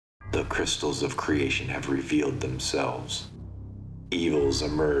The crystals of creation have revealed themselves. Evils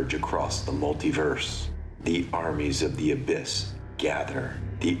emerge across the multiverse. The armies of the abyss gather.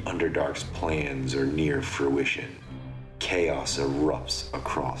 The Underdark's plans are near fruition. Chaos erupts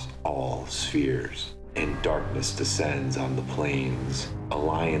across all spheres, and darkness descends on the planes.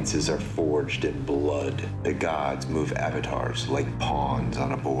 Alliances are forged in blood. The gods move avatars like pawns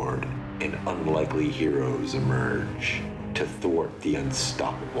on a board, and unlikely heroes emerge to thwart the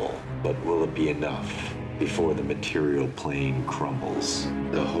unstoppable. But will it be enough before the material plane crumbles?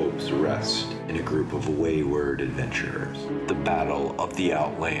 The hopes rest in a group of wayward adventurers. The battle of the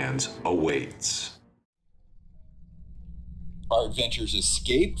Outlands awaits. Our adventurers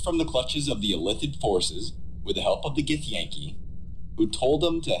escaped from the clutches of the Illithid forces with the help of the Githyanki, who told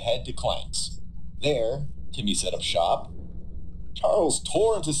them to head to Clank's. There, Timmy set up shop, Charles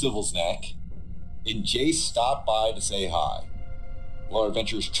tore into Sybil's neck, and Jace stopped by to say hi. While our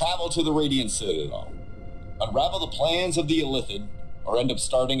adventurers travel to the Radiant Citadel, unravel the plans of the Illithid, or end up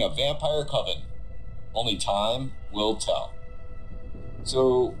starting a vampire coven. Only time will tell.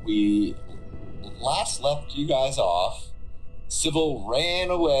 So we last left you guys off. Sybil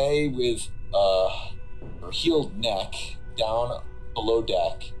ran away with her healed neck down below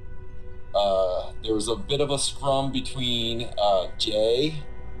deck. There was a bit of a scrum between Jay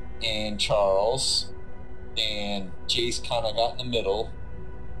and Charles, and Jace kind of got in the middle,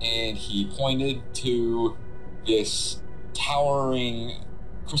 and he pointed to this towering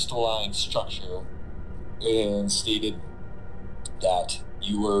crystalline structure and stated that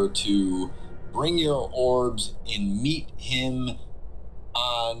you were to bring your orbs and meet him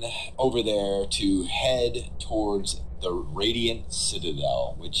on over there to head towards the Radiant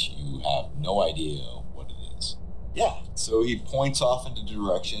Citadel, which you have no idea what it is. Yeah, so he points off in the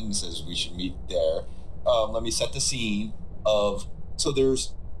direction and says we should meet there. Let me set the scene of, so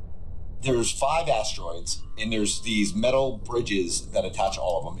there's 5 asteroids, and there's these metal bridges that attach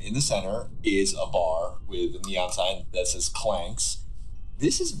all of them. In the center is a bar with a neon sign that says Clanks.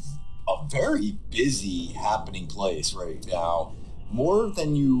 This is a very busy happening place right now, more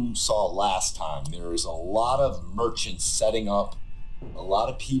than you saw last time. There is a lot of merchants setting up, a lot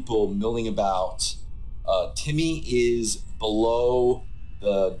of people milling about. Timmy is below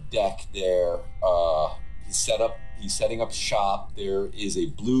the deck there. He's setting up shop. There is a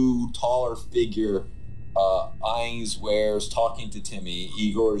blue, taller figure eyeing his wares, talking to Timmy.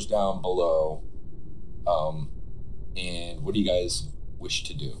 Igor's down below. And what do you guys wish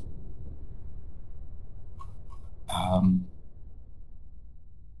to do?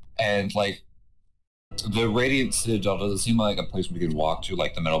 And like the Radiant Citadel, does it seem like a place we could walk to,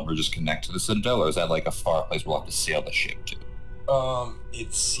 like the metal bridges connect to the Citadel, or is that like a far place we'll have to sail the ship to?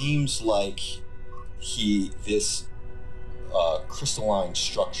 It seems like this crystalline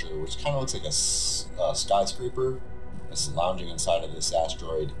structure, which kind of looks like a skyscraper that's lounging inside of this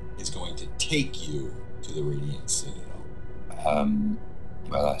asteroid, is going to take you to the Radiant Citadel.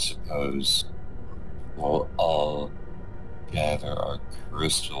 Well, I suppose we'll all gather our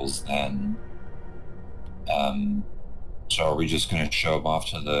crystals then. So are we just going to show them off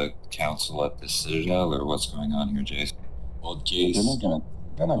to the council at the Citadel, or what's going on here, Jace? Well, Jace...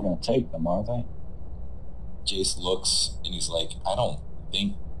 They're not gonna take them, are they? Jace looks, and he's like, I don't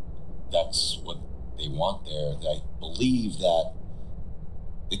think that's what they want there. I believe that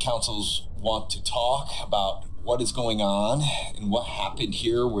the councils want to talk about what is going on and what happened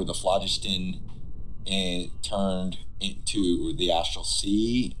here where the phlogiston turned into the Astral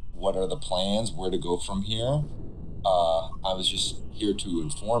Sea. What are the plans? Where to go from here? I was just here to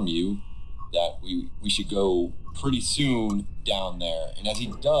inform you that we should go pretty soon down there. And as he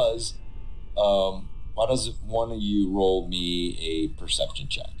does, why does one of you roll me a perception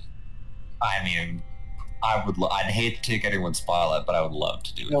check? I mean, I'd hate to take anyone's spotlight, but I would love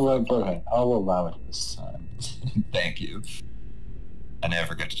to do it. No, go ahead. I'll allow it this time. Thank you. I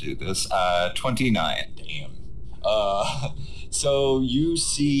never get to do this. 29. Damn. So you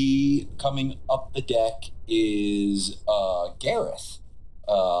see coming up the deck is Gareth,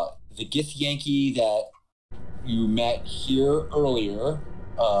 the Githyanki that you met here earlier,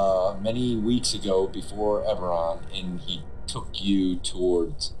 many weeks ago before Eberron, and he took you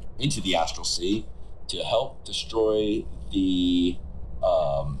into the Astral Sea to help destroy the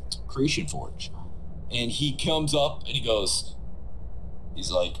Creation Forge. And he comes up and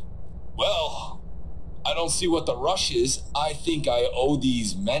he's like, well, I don't see what the rush is. I think I owe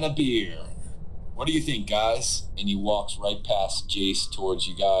these men a beer. What do you think, guys? And he walks right past Jace towards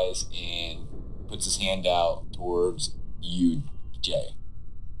you guys and puts his hand out towards you, Jay.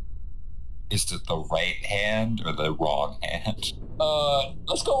 Is it the right hand or the wrong hand?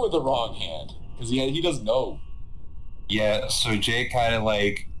 Let's go with the wrong hand, because he doesn't know. Yeah, so Jay kind of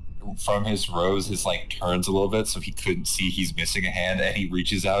like, from his rose, his like turns a little bit so he couldn't see he's missing a hand, and he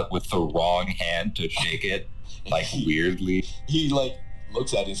reaches out with the wrong hand to shake it, like weirdly. He like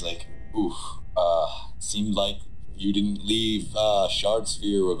looks at it, he's like, oof, seemed like you didn't leave Shard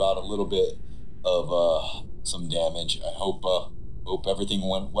Sphere without a little bit of some damage. I hope everything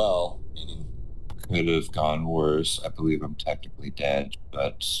went well. And Could have gone worse. I believe I'm technically dead,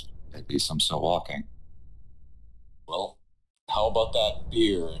 but at least I'm still walking. well, how about that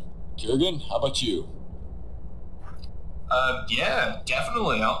beer? Kurgan, how about you? Yeah,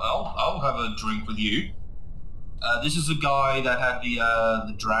 definitely. I'll have a drink with you. This is the guy that had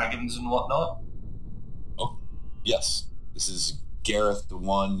the dragons and whatnot. Oh, yes. This is Gareth, the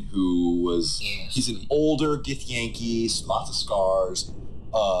one who was... Yes. He's an older Githyanki, lots of scars.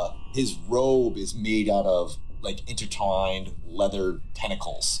 His robe is made out of, like, intertwined leather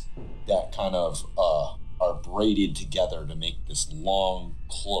tentacles that kind of are braided together to make this long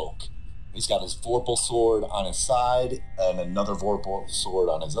cloak. He's got his Vorpal sword on his side and another Vorpal sword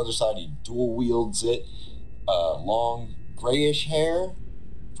on his other side. He dual wields it. Long grayish hair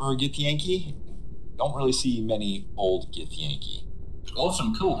for a Githyanki. Don't really see many old Githyanki.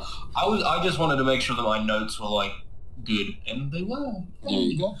 Awesome, cool. I just wanted to make sure that my notes were like good, and they were. There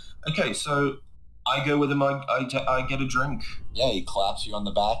you go. Okay, so I go with him. I get a drink. Yeah, he claps you on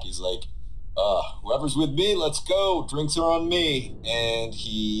the back. He's like, whoever's with me, let's go. Drinks are on me. And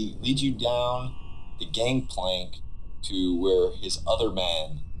he leads you down the gangplank to where his other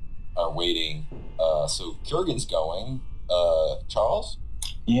men are waiting. So Kurgan's going. Charles?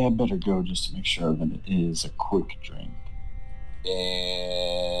 Yeah, I better go just to make sure that it is a quick drink.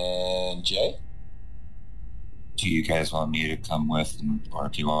 And Jay? Do you guys want me to come with, or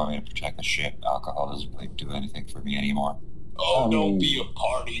do you want me to protect the ship? Alcohol doesn't really do anything for me anymore. Oh, don't be a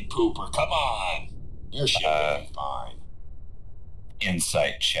party pooper. Come on. Your ship will be fine.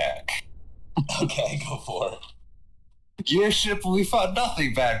 Insight check. Okay, go for it. Your ship will be fine.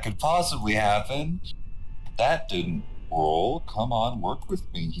 Nothing bad could possibly happen. That didn't roll. Come on, work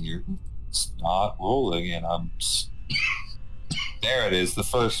with me here. It's not rolling, and I'm... There it is, the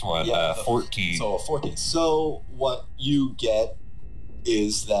first one. Yeah, 14. So 14. So what you get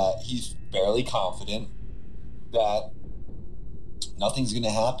is that he's fairly confident that nothing's going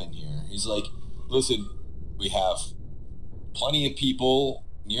to happen here. He's like, listen, we have plenty of people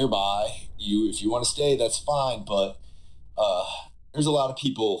nearby. If you want to stay, that's fine, but there's a lot of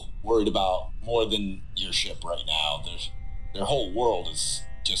people worried about more than your ship right now. Their whole world is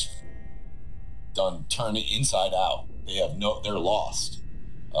just turned inside out. They're lost.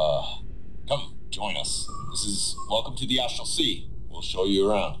 Come, join us. Welcome to the Astral Sea. We'll show you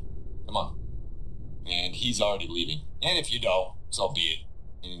around. Come on. And he's already leaving. And if you don't, so be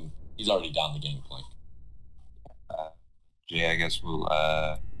it. And he's already down the gangplank. Jay, I guess we'll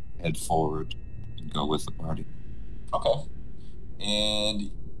head forward and go with the party. Okay.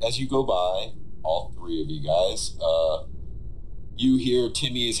 And as you go by, all three of you guys, you hear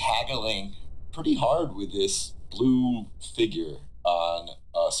Timmy is haggling pretty hard with this blue figure on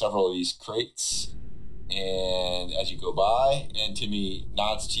several of these crates. And as you go by, and Timmy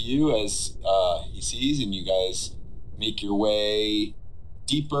nods to you as he sees, and you guys make your way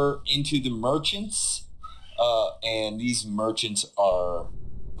deeper into the merchants. And these merchants are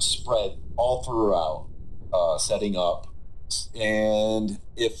spread all throughout, setting up. And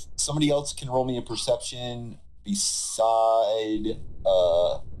if somebody else can roll me a perception beside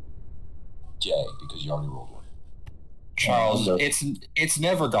Jay, because you already rolled one. Charles, it's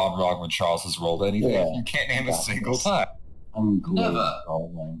never gone wrong when Charles has rolled anything. Yeah, You can't name a single time. I'm great Never.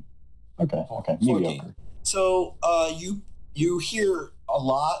 rolling. Okay, 14. mediocre. So you hear a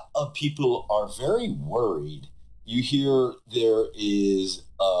lot of people are very worried. You hear there is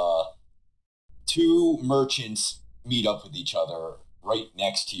two merchants meet up with each other right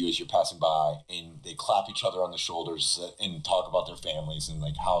next to you as you're passing by, and they clap each other on the shoulders and talk about their families and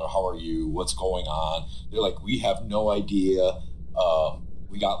like how are you, what's going on. They're like, we have no idea,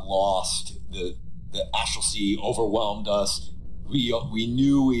 we got lost, the Astral Sea overwhelmed us, we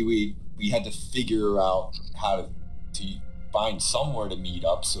knew we had to figure out how to find somewhere to meet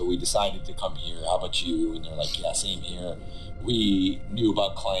up, so we decided to come here. How about you? And they're like, yeah, same here. We knew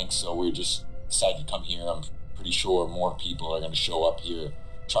about Clank, so we just decided to come here. I'm pretty sure more people are going to show up here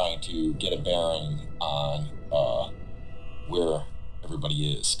trying to get a bearing on where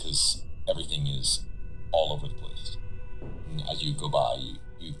everybody is, because everything is all over the place. And as you go by,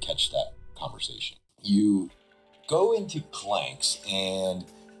 you catch that conversation. You go into Clank's, and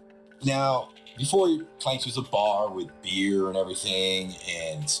Now, before Clank's was a bar with beer and everything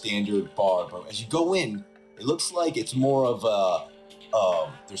and standard bar, but as you go in, it looks like it's more of a,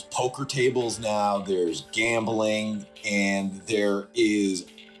 there's poker tables now, there's gambling, and there is,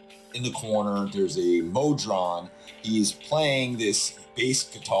 in the corner, there's a Modron. He's playing this bass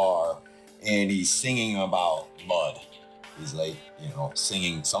guitar, and he's singing about mud. He's like,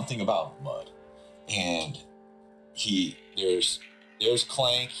 singing something about mud. And there's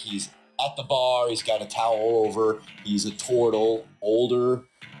Clank. He's at the bar. He's got a towel over. He's a Tortle, older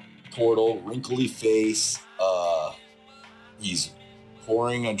Tortle, wrinkly face. He's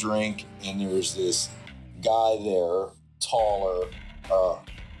pouring a drink, and there's this guy there, taller,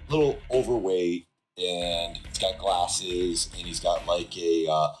 little overweight, and he's got glasses, and he's got like a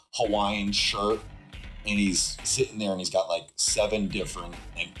Hawaiian shirt, and he's sitting there, and he's got like 7 different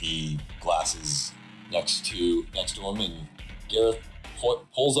empty glasses next to him, and Gareth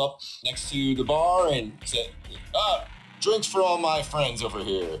pulls up next to the bar and said, drinks for all my friends over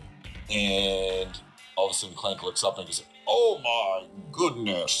here. And all of a sudden Clank looks up and goes, oh my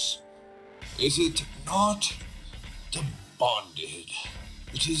goodness, is it not the bonded?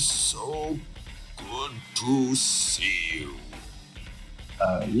 It is so good to see you.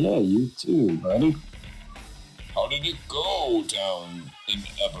 Yeah, you too, buddy. How did it go down in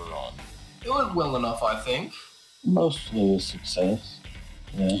Eberron? It went well enough, I think. Mostly a success.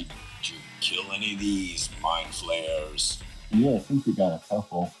 Yeah. Did you kill any of these mind flayers? Yeah, I think we got a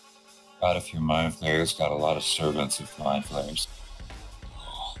couple. Got a few mind flayers, got a lot of servants of mind flayers.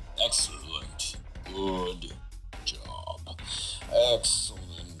 Oh, excellent. Good job.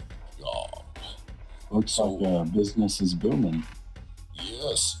 Excellent job. Looks like business is booming.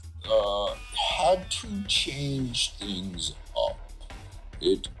 Yes. Had to change things up.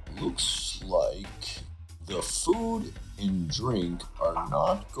 It looks like the food and drink are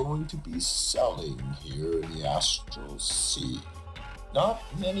not going to be selling here in the Astral Sea. Not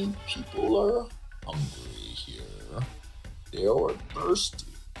many people are hungry here. They are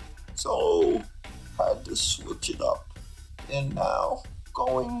thirsty. So, had to switch it up. And now,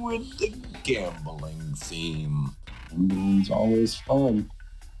 going with the gambling theme. Gambling's always fun.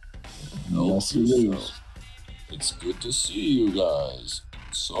 Unless you lose. It's good to see you guys.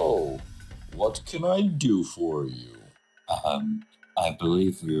 So, what can I do for you? I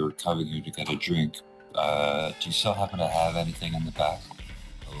believe we were coming here to get a drink. Do you still happen to have anything in the back?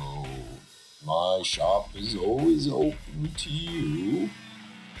 Oh, my shop is always open to you.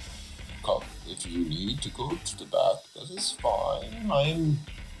 Come, if you need to go to the back, that is fine. I'm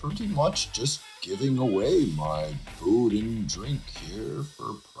pretty much just giving away my food and drink here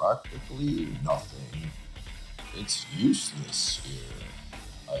for practically nothing. It's useless here.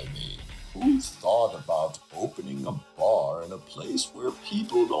 I mean, who thought about opening a bar in a place where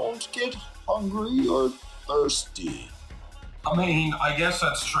people don't get hungry or thirsty? I mean, I guess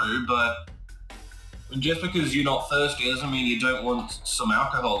that's true, but just because you're not thirsty doesn't mean you don't want some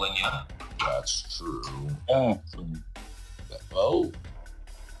alcohol in you. That's true. Yeah. Well,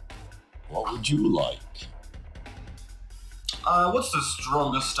 what would you like? What's the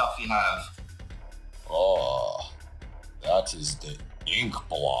strongest stuff you have? Oh, that is the ink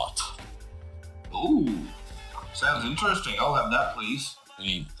blot. Ooh, sounds interesting. I'll have that, please. And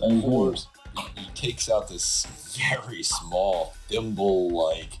he pours, he takes out this very small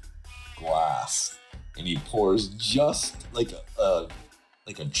thimble-like glass, and he pours just like a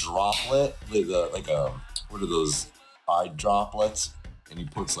droplet with what are those eye droplets? And he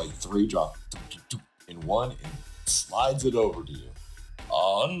puts like 3 drops in one and slides it over to you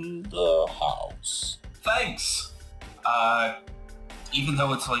on the house. Thanks. Even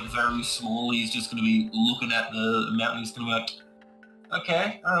though it's like very small, he's just gonna be looking at the amount and he's gonna be like,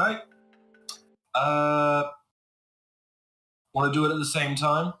 okay, alright. Wanna do it at the same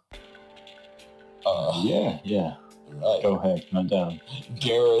time? Yeah. Right. Go ahead, count down.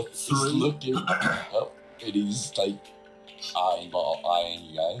 Gareth is looking up and he's like eyeing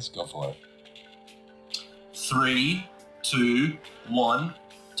you guys. Go for it. 3, 2, 1.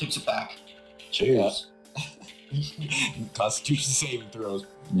 Tips it back. Cheers. Constitution saving throws,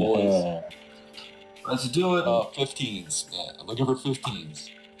 boys. Yeah. Let's do it. 15s. Yeah, I'm looking for 15s.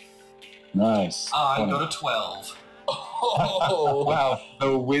 Nice. I got a 12. Oh, Wow,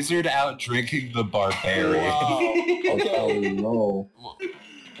 the wizard out drinking the barbarian. wow. Okay. Roll.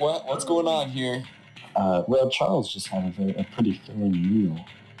 What's going on here? Well, Charles just had a pretty filling meal,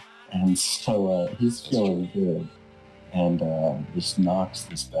 and so he's feeling good, and just knocks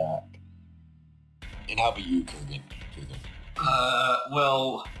this back. And how about you, Kurgan?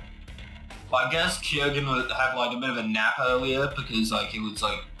 Well, I guess Kyogen had like a bit of a nap earlier because like it was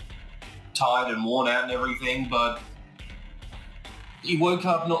like tired and worn out and everything, but he woke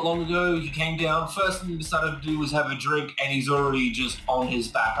up not long ago, he came down, first thing he decided to do was have a drink, and he's already just on his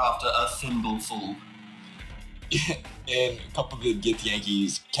back after a thimbleful. And a couple of the Gith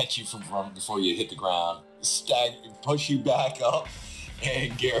Yankees catch you from before you hit the ground, push you back up,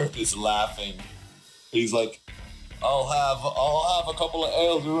 and Gareth is laughing. He's like, I'll have a couple of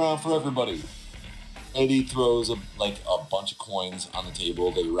ales around for everybody. And he throws a bunch of coins on the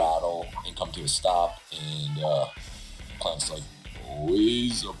table. They rattle and come to a stop. And Clank's like,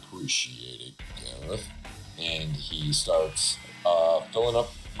 always appreciate it, Gareth. And he starts filling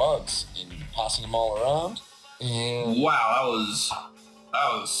up mugs and passing them all around. And wow,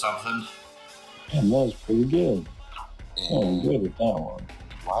 that was something. And that was pretty good. I'm good with that one.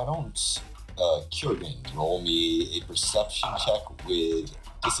 Why don't Kurgan roll me a perception check with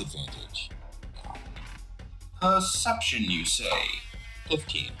disadvantage? Perception, you say?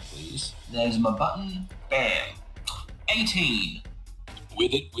 15, please. There's my button. Bam. 18.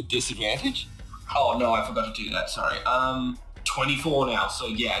 With disadvantage? Oh no, I forgot to do that. Sorry. 24 now. So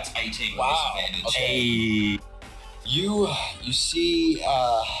yeah, it's 18 with disadvantage. Okay. You see,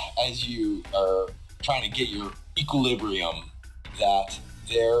 as you are trying to get your equilibrium, that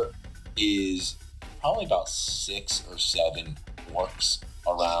there is probably about 6 or 7 orcs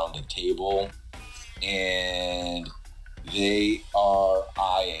around a table, and they are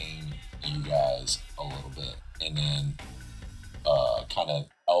eyeing you guys a little bit, and then kind of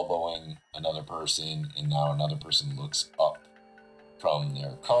elbowing another person, and now another person looks up from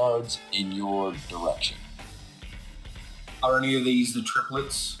their cards in your direction. Are any of these the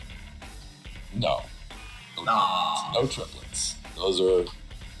triplets? No. No triplets. Those are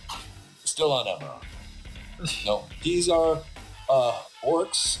still on Emerald. No, these are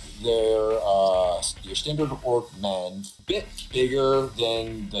orcs. They're your standard orc men, bit bigger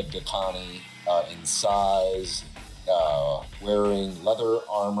than the Dakani in size, wearing leather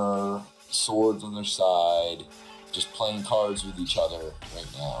armor, swords on their side, just playing cards with each other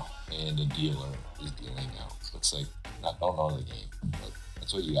right now, and a dealer is dealing out. Looks like don't know the game, but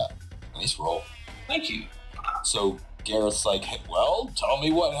that's what you got. Nice roll. Thank you. So Gareth's like, hey, well, tell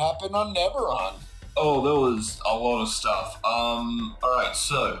me what happened on Neberon. Oh, there was a lot of stuff. Alright,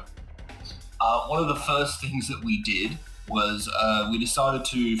 so one of the first things that we did was we decided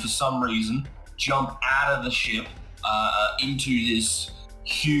to, for some reason, jump out of the ship into this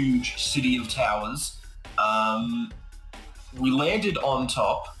huge city of towers. We landed on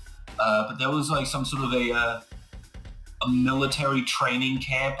top, but there was like some sort of a military training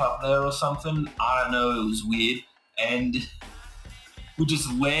camp up there or something. I don't know, it was weird. And we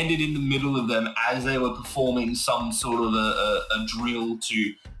just landed in the middle of them as they were performing some sort of a drill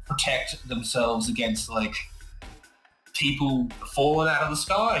to protect themselves against, like, people falling out of the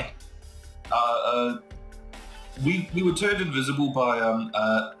sky. We were turned invisible by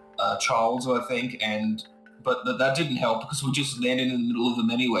Charles, I think, but that didn't help because we just landed in the middle of them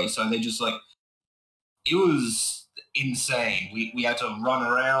anyway, so they just, like, it was insane. We had to run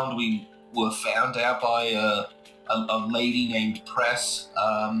around. We were found out by a lady named Press.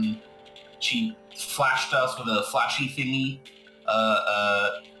 She flashed us with a flashy thingy,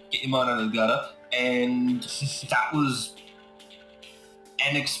 get him out of the gutter, and that was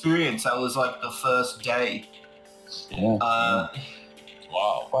an experience. That was like the first day. Yeah.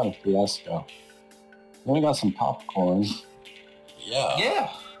 Wow. Quite a fiasco. Then we got some popcorn. Yeah.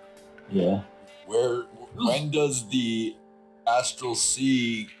 Yeah. When does the Astral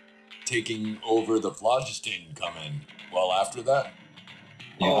Sea taking over the phlogiston come in? Well, after that?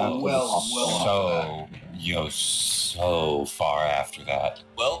 Yeah, so far after that.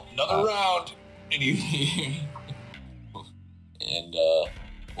 Well, another round. And he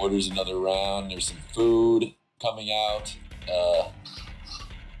orders another round. There's some food coming out.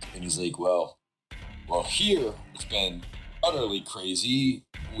 And he's like, well, here it's been utterly crazy.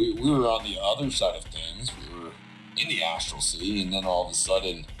 We were on the other side of things. We were in the Astral Sea, and then all of a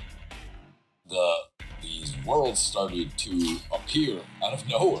sudden, these worlds started to appear out of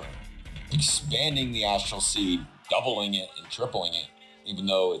nowhere, expanding the Astral Sea, doubling it and tripling it, even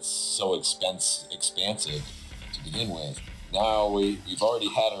though it's so expansive to begin with. Now we've already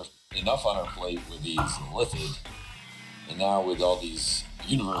had enough on our plate with these Lithid, and now with all these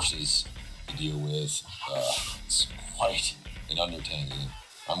universes to deal with, it's quite an undertaking.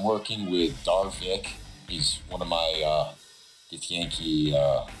 I'm working with Darvik. He's one of my Githyanki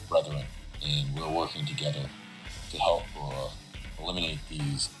brethren, and we're working together to help eliminate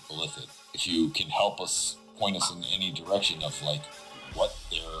these Lithid. If you can help us, point us in any direction of like what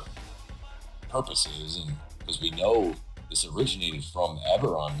their purpose is, and because we know this originated from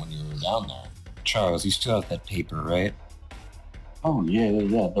Eberron when you were down there. Charles, you still have that paper, right? Oh, yeah. They're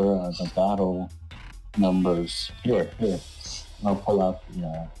the battle numbers. Here. I'll pull out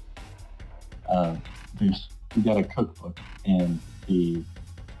we got a cookbook and the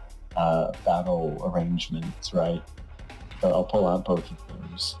battle arrangements, right? So I'll pull out both of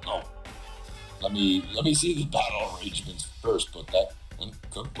those. Oh, let me see the battle arrangements first, but that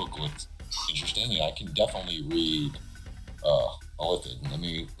cookbook looks interesting. I can definitely read with it. Let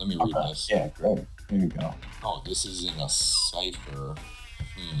me read this. Yeah, great. Here you go. Oh, this is in a cipher.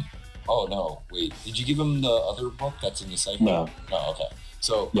 Oh no, wait. Did you give him the other book that's in the cipher? No. No, okay.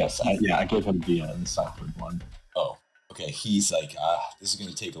 So yes, I gave him the ciphered one. Oh, okay. He's like, this is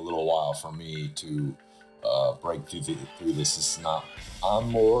going to take a little while for me to break through this. This is not. I'm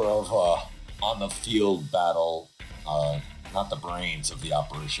more of on the field battle, not the brains of the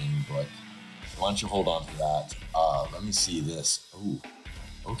operation. But why don't you hold on to that? Let me see this. Ooh,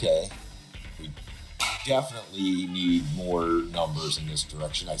 okay. We definitely need more numbers in this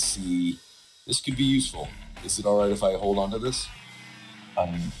direction. I see. This could be useful. Is it all right if I hold on to this?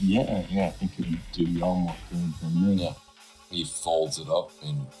 Yeah, I think it would do y'all more good than me. Yeah. He folds it up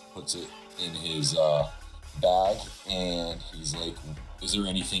and puts it in his bag, and he's like, is there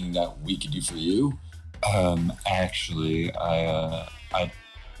anything that we could do for you? Actually, I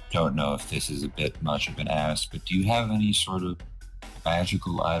don't know if this is a bit much of an ask, but do you have any sort of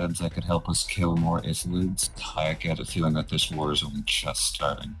magical items that could help us kill more Ithalids? I get a feeling that this war is only just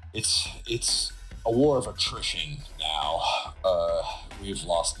starting. It's a war of attrition now. We've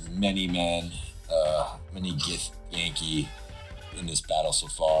lost many men, many Githyanki in this battle so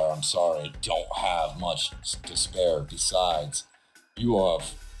far. I'm sorry, I don't have much to spare. Besides, you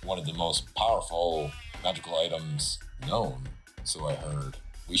have one of the most powerful magical items known, so I heard.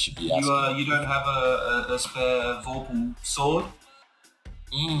 We should be asking. You don't have a spare Vorpal sword?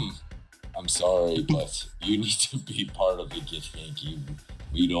 I'm sorry, but you need to be part of the Githyanki.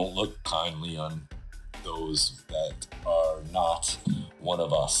 We don't look kindly on those that are not one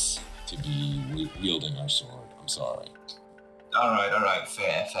of us to be wielding our sword. I'm sorry. All right.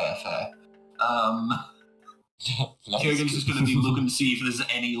 Fair. Kurgan's just gonna be looking to see if there's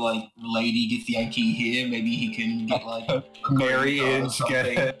any lady Githyanki here. Maybe he can get a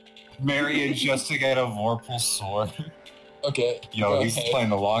Marion just to get a Vorpal sword. Okay. Yo, he's playing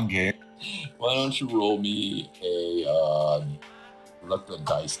the long game. Why don't you roll me a let the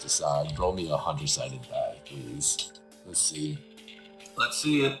dice decide. Roll me a 100-sided die, please. Let's see. Let's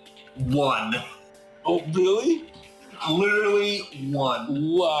see it. 1. Oh, really? Literally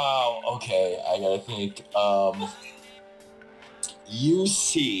 1. Wow. Okay, I gotta think. You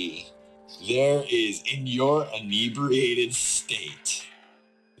see, there is, in your inebriated state,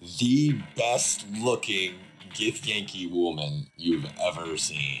 the best-looking Githyanki woman you've ever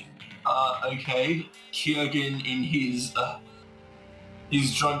seen. Okay. Kurgan, in his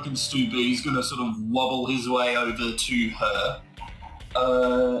drunken stupor, he's gonna sort of wobble his way over to her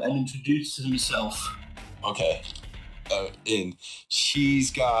and introduce himself. Okay. And she's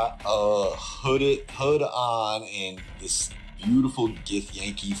got a hood on and this beautiful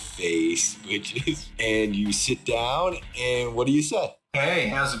Githyanki face, and you sit down, and what do you say? Hey,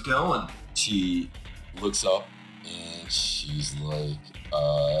 how's it going? She looks up, and she's like,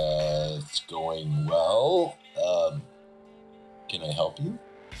 it's going well. Can I help you?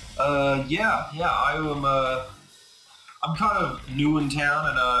 Yeah, I'm kind of new in town,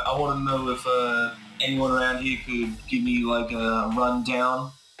 and I want to know if anyone around here could give me a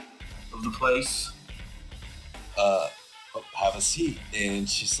rundown of the place. Have a seat. And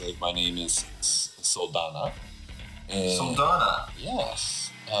she's like, my name is Soldana. And Soldana?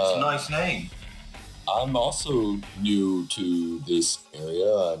 Yes. It's a nice name. I'm also new to this area.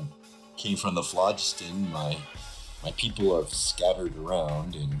 I came from the Phlogiston. My people are scattered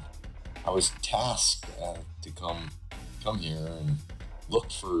around, and I was tasked to come here and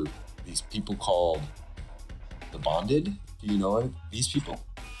look for these people called the Bonded. Do you know these people?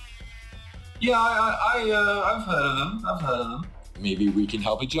 Yeah, I've heard of them. Maybe we can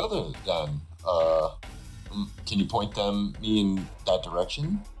help each other then. Can you point me in that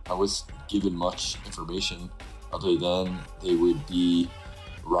direction? I was given much information other than they would be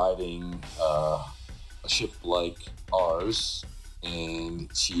riding a ship like ours,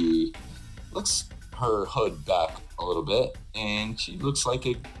 and she looks her hood back a little bit, and she looks like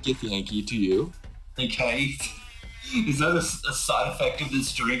a Githyanki to you. Okay. Is that a side effect of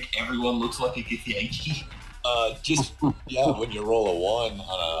this drink? Everyone looks like a Githyanki? When you roll a 1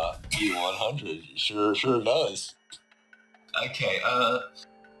 on a D100, sure does. Okay,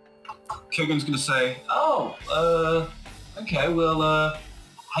 Kurgan's gonna say, Okay, well,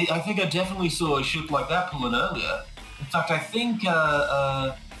 I think I definitely saw a ship like that pulling earlier. In fact, I think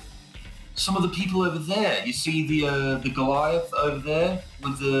some of the people over there. You see the Goliath over there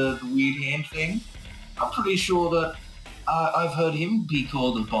with the weird hand thing? I'm pretty sure that I've heard him be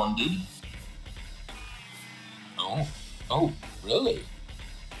called a bonded. Oh, really?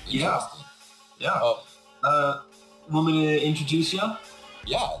 Yeah. Interesting. Yeah. Want me to introduce you?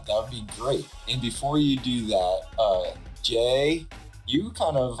 Yeah, that would be great. And before you do that, Jay, you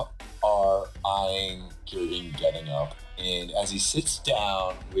kind of are eyeing Kieran getting up, and as he sits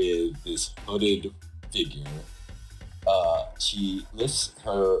down with this hooded figure, she lifts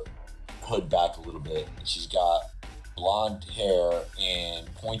her hood back a little bit, and she's got blonde hair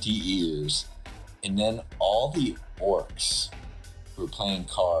and pointy ears, and then all the orcs who are playing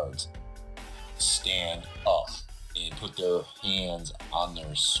cards stand up and put their hands on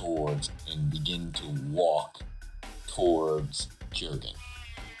their swords and begin to walk towards Kiergan.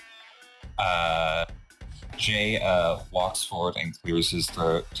 Jay walks forward and clears his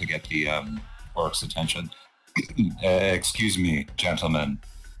throat to get the orc's attention. Excuse me, gentlemen.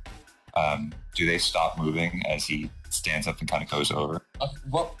 Do they stop moving as he stands up and kind of goes over?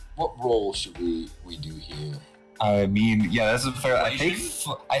 What role should we do here? I mean, yeah, that's a fair. I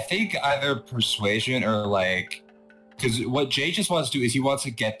think either persuasion or like, because what Jay just wants to do is he wants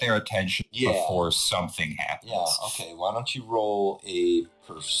to get their attention before something happens. Yeah. Okay. Why don't you roll a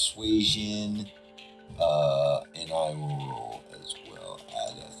persuasion, and I will roll as well.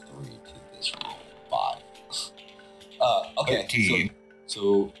 Add a 3 to this roll. 5. Okay. 13.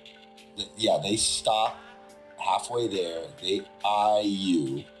 So they stop halfway there. They eye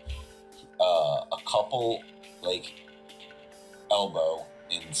you. A couple elbow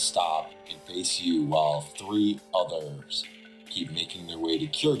and stop and face you, while 3 others keep making their way to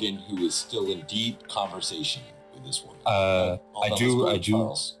Kiergan, who is still in deep conversation with this woman. I do.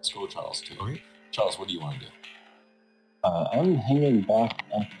 Charles. Let's go with Charles too. Okay. Charles, what do you want to do? I'm hanging back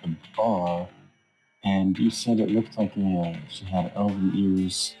at the bar, and you said it looked like she had elven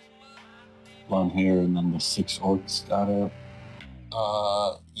ears, blonde hair, and then the 6 orcs got up.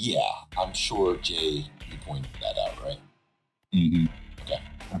 Yeah, I'm sure Jay, you pointed that out, right? Mm-hmm. Okay.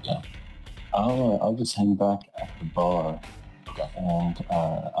 Okay. I'll just hang back at the bar. Okay. And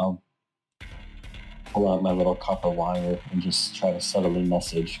I'll pull out my little copper wire and just try to subtly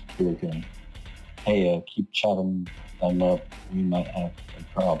message Kiergan. Hey, keep chatting them up. We might have a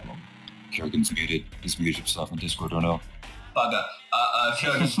problem. Kiergan's muted. He's muted himself on Discord, or no? Bugger.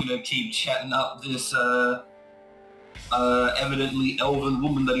 Kiergan's gonna keep chatting up this evidently elven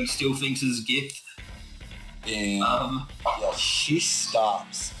woman that he still thinks is gift. And she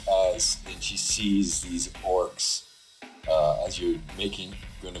stops and she sees these orcs as you're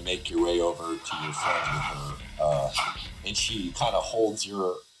going to make your way over to your friend with her, and she kind of holds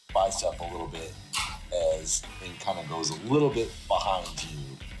your bicep a little bit and kind of goes a little bit behind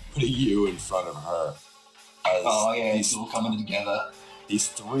you, putting you in front of her. It's all coming together. These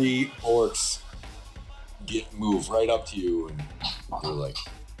 3 orcs move right up to you, and they're like,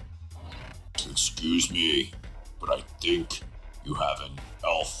 "Excuse me, but I think you have an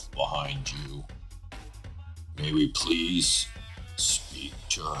elf behind you. May we please speak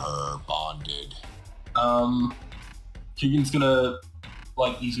to her, bonded?" Keegan's gonna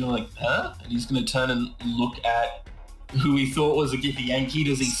huh? And he's gonna turn and look at who he thought was a Githyanki.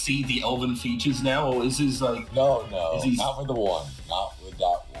 Does he see the elven features now, or is his like... No, not with the one. Not with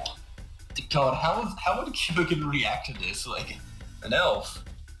that one. God, how would Kiergan react to this? Like, an elf.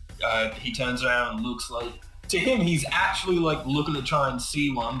 He turns around and looks like... To him, he's actually like looking to try and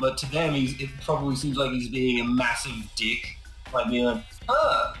see one, but to them, it probably seems like he's being a massive dick. Like being like,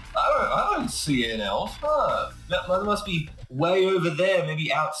 I don't see an elf. That must be way over there,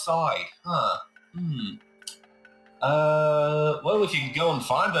 maybe outside. Well, if you can go and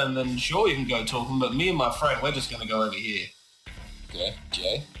find them, then sure you can go talk to them, but me and my friend, we're just gonna go over here. Okay,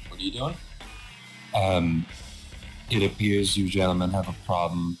 Jay, what are you doing? It appears you gentlemen have a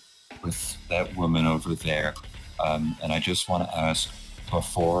problem with that woman over there. And I just want to ask,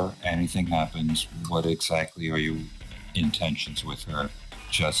 before anything happens, what exactly are your intentions with her,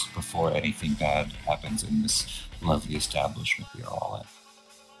 just before anything bad happens in this lovely establishment we are all at?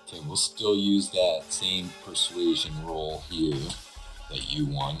 Okay, we'll still use that same persuasion roll here that you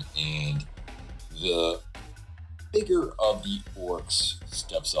won, and the bigger of the orcs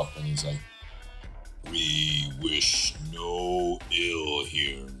steps up and he's like, "We wish no ill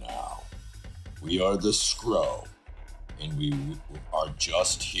here now. We are the Scrow, and we are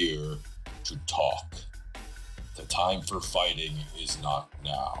just here to talk. The time for fighting is not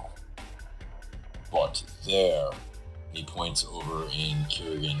now. But there And he points over in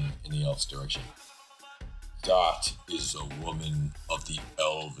Kieran in the elf's direction. That is a woman of the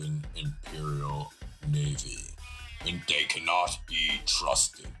Elven Imperial Navy, and they cannot be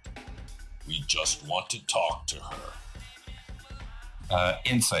trusted. We just want to talk to her.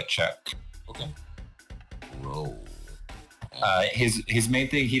 Insight check. Okay. Roll. His main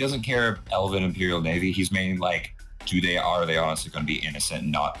thing, he doesn't care Elven Imperial Navy. He's mainly like, are they honestly going to be innocent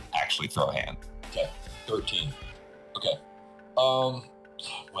and not actually throw a hand? Okay. 13. Okay.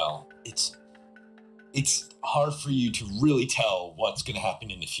 Well, it's hard for you to really tell what's going to happen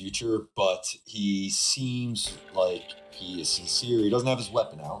in the future, but he seems like he is sincere. He doesn't have his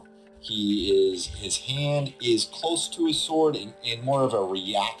weapon out. His hand is close to his sword in more of a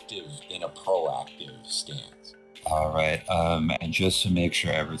reactive than a proactive stance. All right. And just to make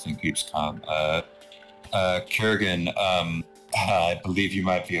sure everything keeps calm, Kurgan, I believe you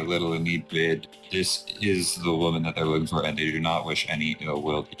might be a little inebriated. This is the woman that they're looking for, and they do not wish any ill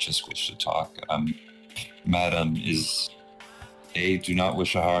will. They just wish to talk. Madam, they do not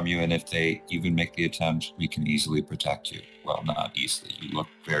wish to harm you, and if they even make the attempt, we can easily protect you. Well, not easily. You look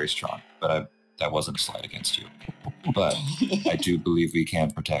very strong, but that wasn't a slight against you. But I do believe we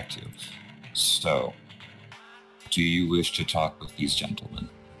can protect you. So, do you wish to talk with these gentlemen?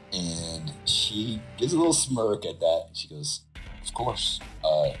 And she gives a little smirk at that. She goes, of course.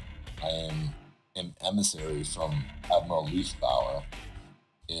 I am an emissary from Admiral Leafbauer.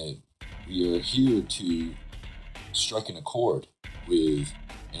 We are here to strike an accord in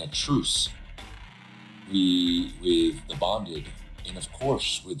a truce with the bonded, and of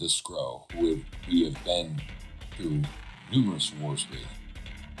course with the Skrull, who we have been through numerous wars with.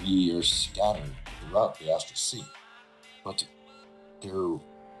 We are scattered throughout the Astral Sea, but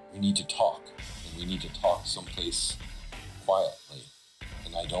we need to talk, and we need to talk someplace quietly,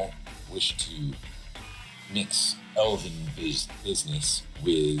 and I don't wish to mix elven business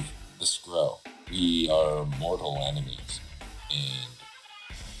with the Skrull. We are mortal enemies, and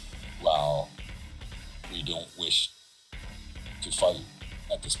while we don't wish to fight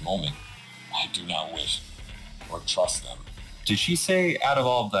at this moment, I do not wish or trust them. Did she say, out of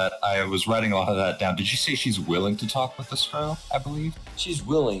all of that, I was writing a lot of that down, did she say she's willing to talk with the Skrull, I believe? She's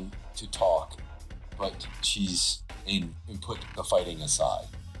willing to talk, but she's put the fighting aside.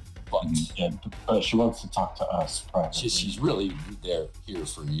 But Yeah, but she wants to talk to us privately. she's really here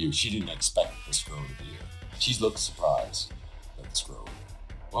for you. She didn't expect the Skrull to be here. She looked surprised that the Skrull.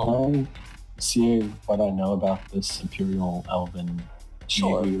 Well, Can I see what I know about this Imperial Elven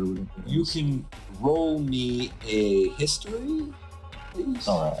sure. Navy or whatever it You is? can roll me a history, please.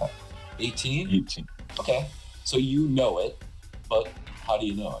 All right, 18? 18. Okay. So you know it, but how do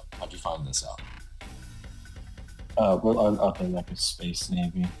you know it? How'd you find this out? Well, are they like a space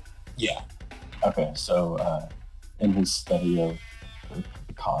navy? Yeah. Okay, so in his study of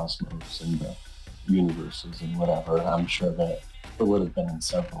the cosmos and the universes and whatever, I'm sure that it would have been in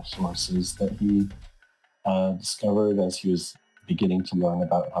several sources that he discovered as he was beginning to learn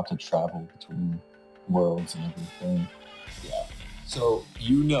about how to travel between worlds and everything. Yeah. So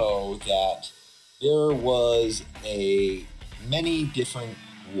you know that there was many different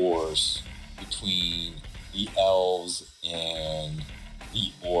wars between the elves and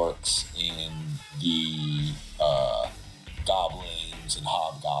the orcs and the goblins and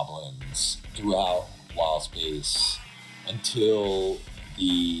hobgoblins throughout wild space until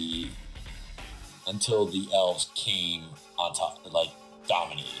the elves came on top, like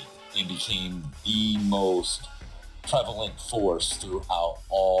dominated, and became the most prevalent force throughout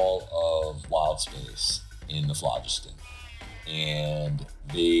all of wild space in the phlogiston, and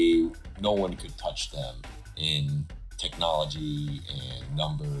no one could touch them in technology and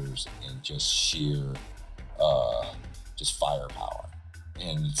numbers and just sheer just firepower.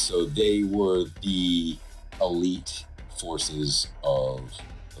 And so they were the elite forces of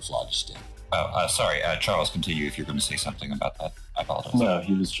the phlogiston. Oh, sorry, Charles, continue if you're going to say something about that. I apologize. No,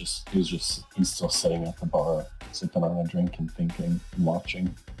 he's still sitting at the bar, sipping on a drink and thinking and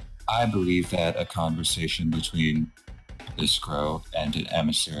watching. I believe that a conversation between this Skrull and an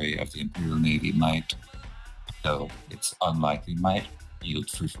emissary of the Imperial Navy might, though it's unlikely, might yield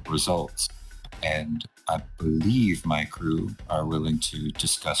fruitful results. And I believe my crew are willing to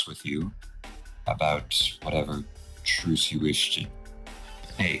discuss with you about whatever truce you wish to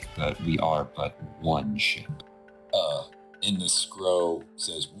take, but we are but one ship. And the Skrull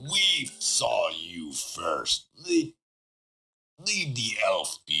says, "We saw you first. Leave the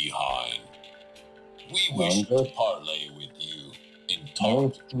elf behind. We wish to parley with you and There are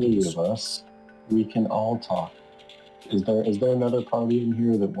talk." 3 of us. We can all talk. Is there another party in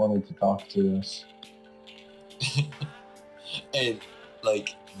here that wanted to talk to us? And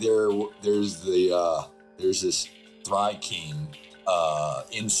like there's this Thryking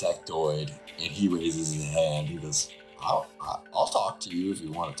insectoid, and he raises his hand. He goes, I'll talk to you if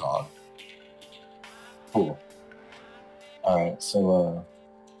you want to talk. Cool. All right, so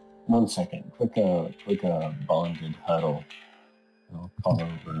 1 second, quick bonded huddle. I'll call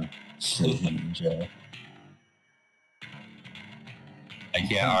over Satan and Jay.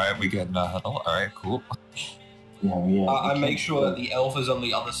 Yeah, all right, we get in a huddle. All right, cool. Yeah. I make sure that the elf is on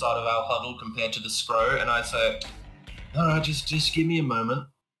the other side of our huddle compared to the scro, and I say, all right, just give me a moment.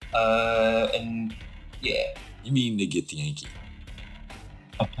 And yeah. You mean to get the Yankee?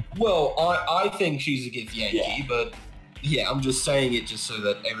 Well, I think she's a Githyanki, Yeah. but yeah, I'm just saying it just so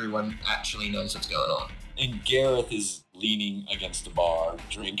that everyone actually knows what's going on. And Gareth is leaning against the bar,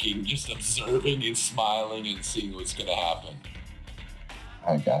 drinking, just observing and smiling and seeing what's going to happen.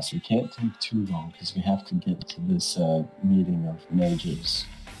 All right, guys, we can't take too long because we have to get to this meeting of mages.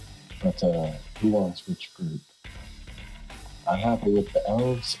 But who wants which group? I'm happy with the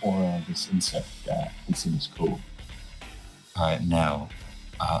elves or this insect guy. He seems cool. All right, now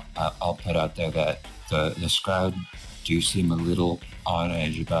I'll put out there that the Scroud do seem a little on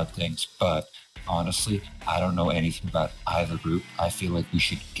edge about things, but honestly, I don't know anything about either group. I feel like we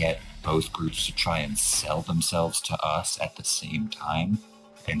should get both groups to try and sell themselves to us at the same time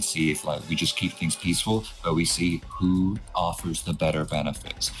and see if like we just keep things peaceful, but we see who offers the better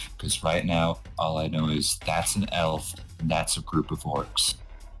benefits. Because right now, all I know is that's an elf and that's a group of orcs.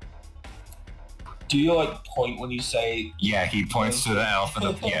 Do you like point when you say? Yeah, he points to the elf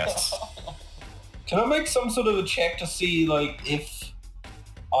and the yes. Can I make some sort of a check to see like if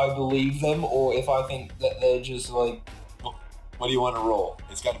I believe them or if I think that they're just like? What do you want to roll?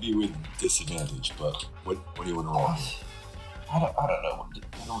 It's got to be with disadvantage, but what do you want to roll? I don't know what it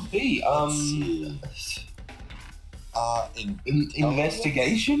would be. Let's see.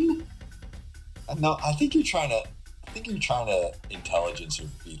 Investigation? No, I think you're trying to intelligence or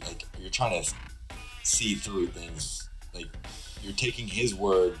be like you're trying to see through things. Like you're taking his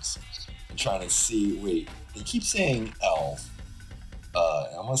words and trying to see. Wait, they keep saying elf.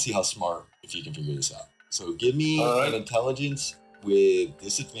 I want to see how smart if you can figure this out. So give me an intelligence with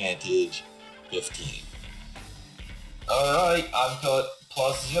disadvantage, 15. Alright, I've got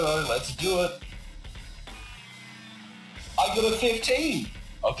 +0, let's do it. I got a 15!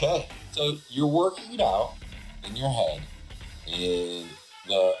 Okay, so you're working it out in your head, and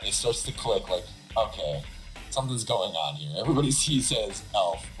it starts to click like, okay, something's going on here. Everybody sees as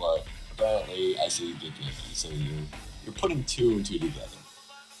elf, but apparently I see Githyanki, so you're putting 2 and 2 together.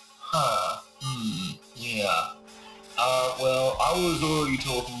 Yeah. Well, I was already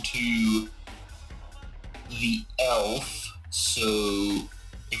talking to the elf, so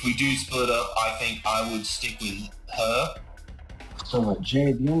if we do split up, I think I would stick with her. So,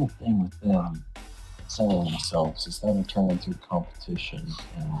 Jay, the only thing with them selling themselves is that'll turn into competition,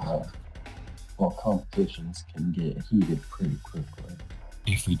 and competitions can get heated pretty quickly.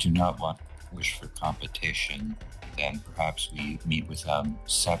 If we do not wish for competition, then perhaps we meet with them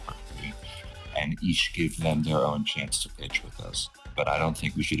separately and each give them their own chance to pitch with us. But I don't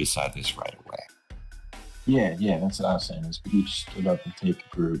think we should decide this right away. Yeah, that's what I was saying, is we each split up and take a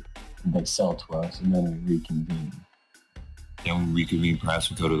group, and they sell to us, and then we reconvene. Then we reconvene, perhaps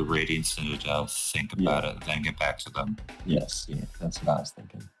we go to the Radiant Citadel, think about it, then get back to them. Yes, that's what I was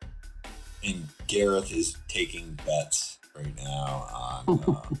thinking. And Gareth is taking bets right now on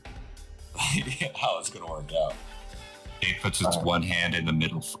how it's going to work out. He puts its one hand in the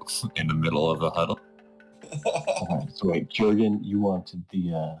middle of the huddle. Alright, so wait, Jurgen, you wanted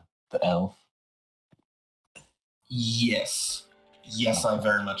the elf? Yes. Yes, I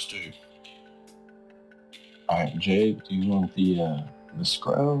very much do. Alright, Jay, do you want the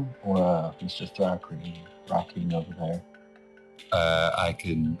Scrow or Mr. Rocking over there? I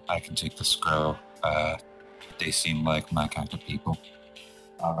can take the Scrow. They seem like my kind of people.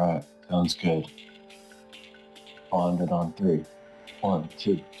 Alright, sounds good. Bonded on 3. 1,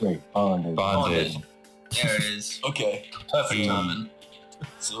 2, 3. Bonded. There it is. Okay. Perfect timing.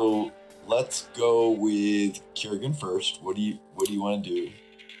 So let's go with Kiergan first. What do you want to do?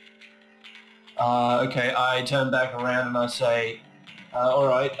 Okay, I turn back around and I say,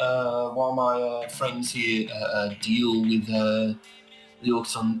 alright, while my friends here deal with the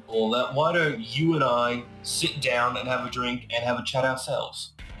orcs and all that, why don't you and I sit down and have a drink and have a chat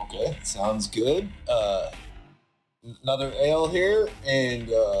ourselves? Okay, sounds good. Another ale here, and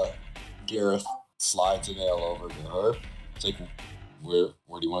Gareth slides an ale over to her. It's like, where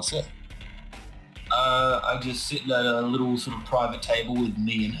do you want to sit? I just sit at a little sort of private table with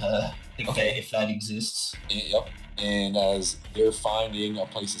me and her, if that exists. Yep. And as they're finding a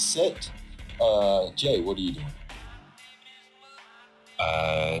place to sit, Jay, what are you doing?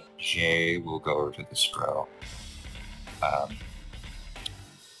 Jay will go over to the scroll.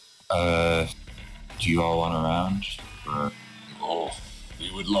 Do you all want a round? Or... Oh,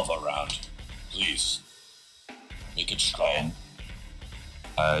 we would love a round. Please, make it strong.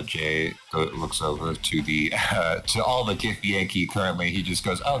 Jay looks over to the to all the Githyanki currently. He just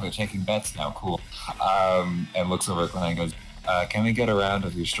goes, "Oh, they're taking bets now. Cool." And looks over at Clank and goes, "Can we get a round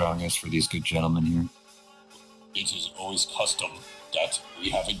of your strongest for these good gentlemen here?" It is always custom that we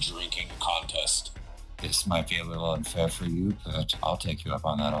have a drinking contest. This might be a little unfair for you, but I'll take you up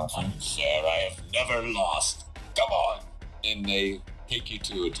on that offer. Unfair? I have never lost. Come on. And they take you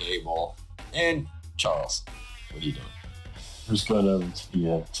to a table. And Charles, what are you doing? Just going over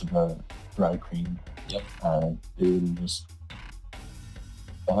to the dry cream. Yep. Dude, and just,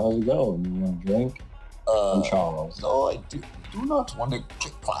 how's it going? You want a drink? I'm Charles. No, I do not want to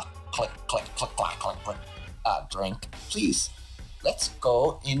click, clack, click, click, click, clack, click, click. Drink. Please, let's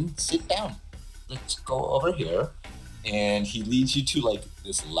go and sit down. Let's go over here. And he leads you to like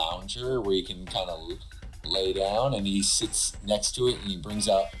this lounger where you can kind of lay down, and he sits next to it and he brings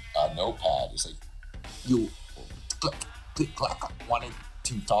out a notepad. He's like, you click, click, clack, wanted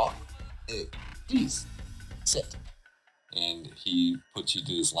to talk? Please, sit. And he puts you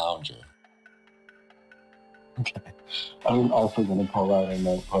to this lounger. Okay. I'm also going to pull out a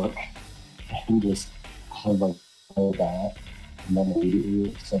notebook and just have like that, and then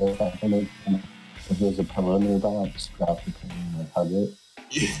immediately set it back in it. And if there's a pillow nearby, I'll just grab the pillow and like hug it.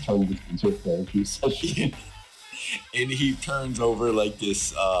 Just turn this into a therapy session. And he turns over like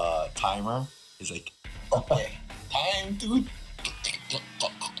this timer. He's like, okay, time to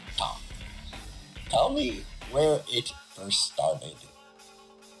talk. Tell me where it first started.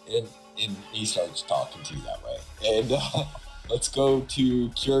 And he starts talking to you that way. And let's go to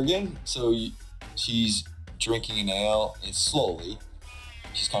Kiergan. So she's drinking an ale, and slowly,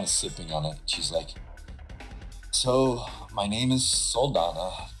 she's kind of sipping on it. She's like, so my name is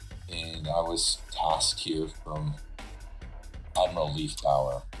Soldana, and I was tasked here from Admiral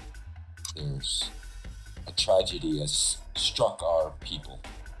Leafbauer. There's a tragedy has struck our people.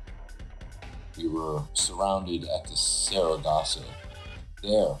 We were surrounded at the Saragossa.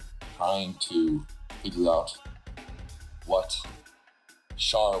 There, trying to figure out what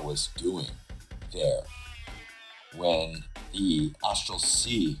Shar was doing there when the Astral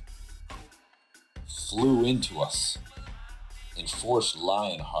Sea flew into us and forced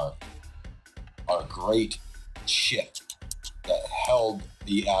Lionheart, our great ship that held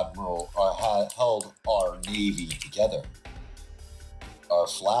the Admiral, held our Navy together. Our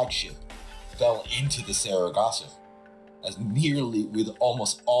flagship fell into the Saragossa, as nearly with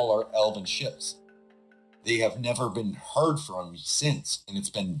almost all our elven ships. They have never been heard from since, and it's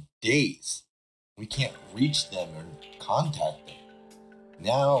been days. We can't reach them or contact them.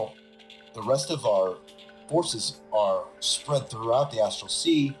 Now, the rest of our forces are spread throughout the Astral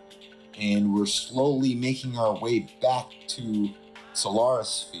Sea, and we're slowly making our way back to Solaris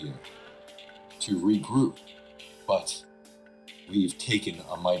Sphere to regroup. But we've taken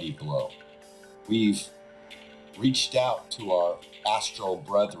a mighty blow. We've reached out to our astral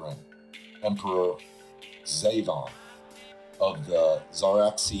brethren, Emperor Zavon of the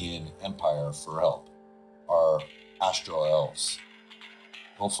Zaraxian Empire, for help. Our astral elves.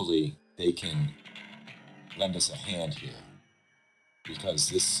 Hopefully they can lend us a hand here, because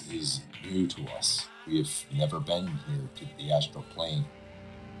this is new to us. We have never been here to the astral plane.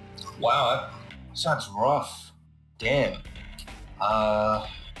 Wow, that sounds rough. Damn.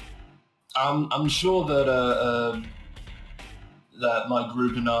 I'm sure that that my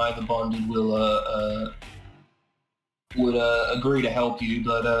group and I, the Bonded, would agree to help you,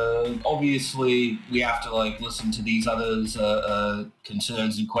 but obviously we have to like listen to these others'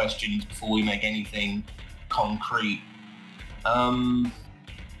 concerns and questions before we make anything concrete. But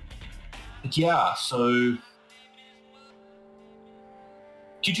yeah, so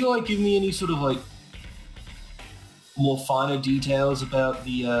could you like give me any sort of like more finer details about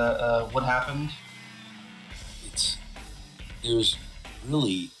the what happened? It's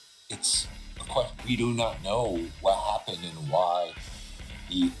a question. We do not know what happened and why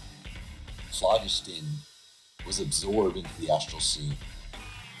the phlogiston was absorbed into the astral sea.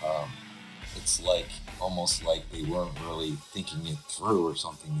 It's like almost like they weren't really thinking it through or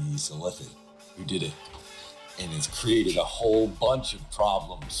something. These Illithid who did it, and it's created a whole bunch of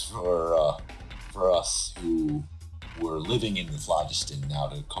problems for us who were living in the phlogiston now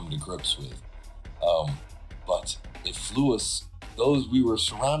to come to grips with. But it flew us. We were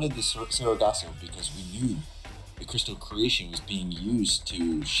surrounded the Saragossa because we knew the crystal creation was being used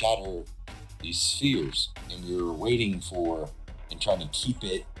to shatter these spheres, and we were waiting for and trying to keep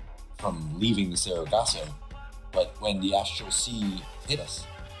it from leaving the Sargasso. But when the Astral Sea hit us,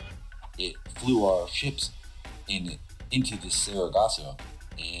 it flew our ships into the Sargasso,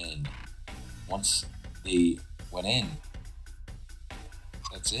 and once they went in,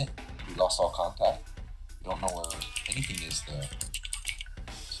 that's it. We lost all contact. We don't know where anything is there.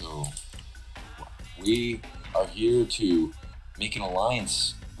 So we are here to make an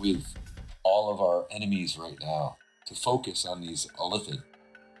alliance with all of our enemies right now to focus on these Illithid,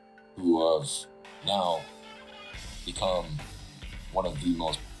 who have now become one of the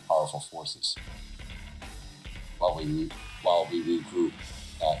most powerful forces while we regroup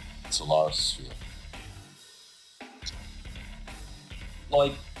at Solaris Sphere.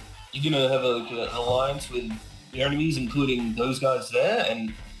 Like, you're gonna have an alliance with the enemies, including those guys there,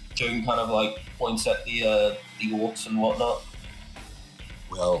 and Joan kind of like points at the orcs and whatnot.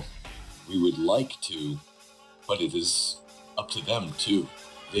 Well, we would like to, but it is up to them too.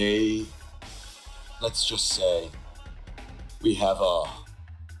 Let's just say, we have a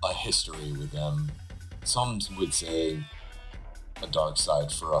history with them. Some would say a dark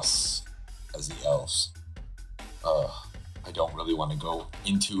side for us as the elves. I don't really want to go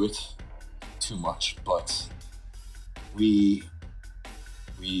into it too much, but we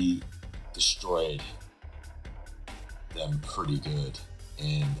destroyed them pretty good,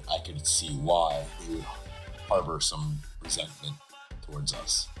 and I could see why they would harbor some resentment towards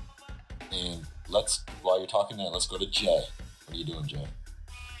us. And while you're talking there, let's go to Jay. What are you doing, Jay?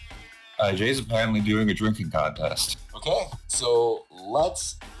 Jay's apparently doing a drinking contest. Okay, so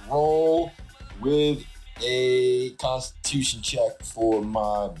let's roll with a constitution check for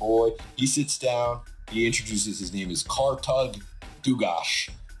my boy. He sits down, he introduces, his name is Kartug Dugash,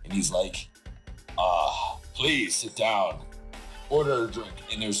 and he's like, please sit down, order a drink.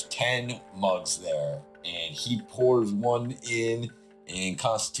 And there's 10 mugs there, and he pours one in, and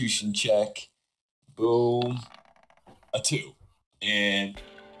constitution check, boom, a 2. And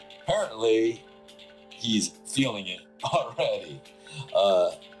apparently, he's feeling it already.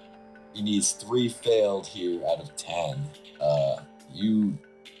 He needs 3 failed here out of 10. You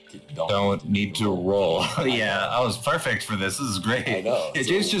don't need to roll. Yeah, I was perfect for this. This is great. I know. Yeah,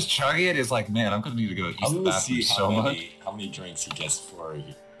 Jay's just chugging it. It's like, man, I'm gonna need to go use the bathroom so much. How many drinks he gets for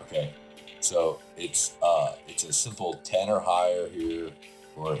you. Okay, so it's a simple 10 or higher here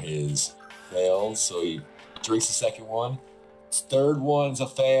for his fails. So he drinks the second one. His third one's a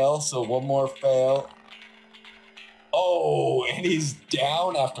fail, so one more fail. Oh, and he's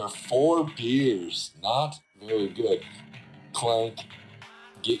down after 4 beers. Not very good. Clank,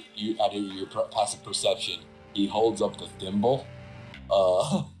 get you out of your passive perception. He holds up the thimble,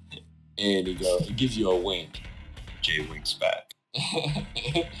 and he gives you a wink. Jay winks back.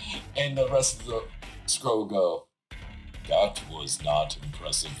 And the rest of the scroll go, that was not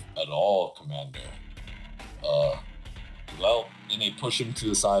impressive at all, Commander. Well, and they push him to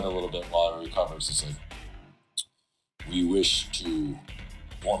the side a little bit while he recovers. He said, we wish to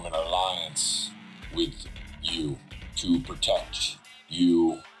form an alliance with you to protect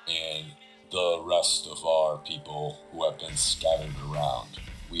you and the rest of our people who have been scattered around.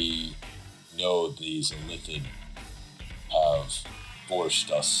 We know these Illithid have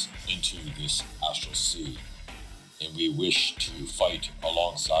forced us into this Astral Sea, and we wish to fight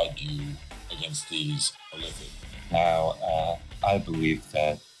alongside you against these Illithid. Now, I believe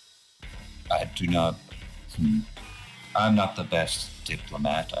that I do not... I'm not the best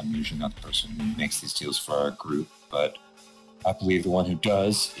diplomat. I'm usually not the person who makes these deals for our group, but I believe the one who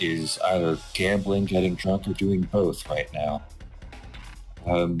does is either gambling, getting drunk, or doing both right now.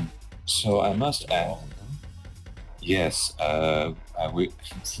 So I must ask... Yes, I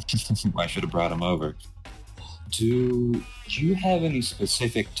should have brought him over. Do you have any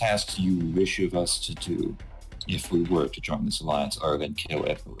specific tasks you wish of us to do if we were to join this alliance, other than kill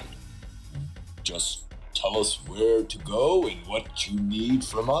Evelyn? Just tell us where to go and what you need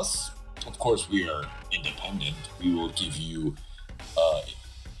from us. Of course, we are independent. We will give you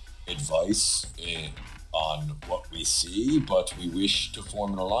advice on what we see, but we wish to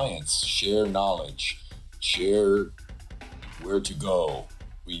form an alliance, share knowledge, share where to go.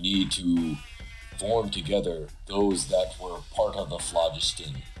 We need to form together those that were part of the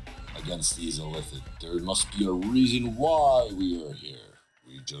phlogiston against these Illithid. There must be a reason why we are here.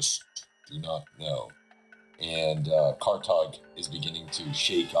 We just do not know. And Kartog is beginning to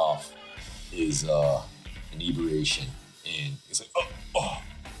shake off his inebriation, and he's like,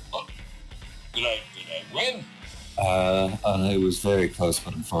 did I win? It was very close,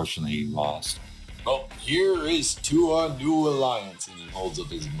 but unfortunately you lost. Well, here is to our new alliance, and he holds up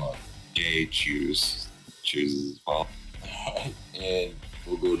his mug. Yay, choose as well. Alright, and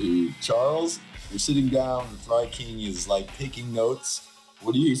we'll go to Charles. You're sitting down, the Fry King is like taking notes.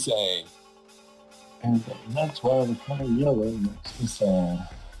 What are you saying? And that's why the color yellow makes me sad.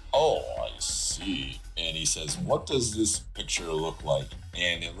 Oh, I see. And he says, what does this picture look like?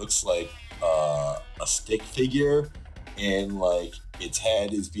 And it looks like a stick figure, and like its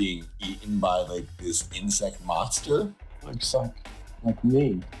head is being eaten by like this insect monster. Looks like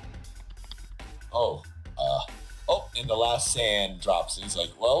me. Oh, and the last sand drops, and he's like,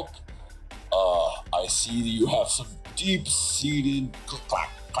 well, I see that you have some deep-seated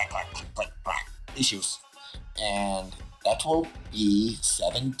issues. And that will be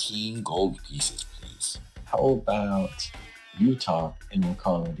 17 gold pieces, please. How about you talk and we'll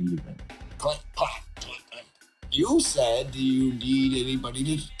call it even? You said you need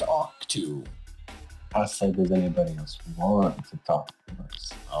anybody to talk to. I said, does anybody else want to talk to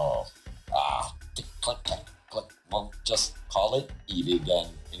us? Oh, click. Well, just call it even then.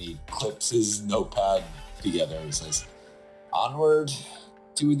 And he clips his notepad together and says, onward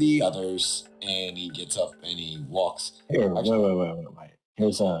to the others. And he gets up and he walks. Here, wait.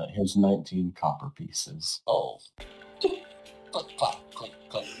 Here's 19 copper pieces. Oh. Click.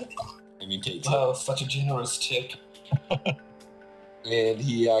 And he takes it. Wow, such a generous tip. And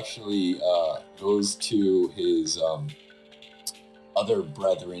he actually goes to his other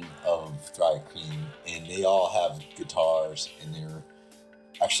brethren of Dry Queen, and they all have guitars, and they're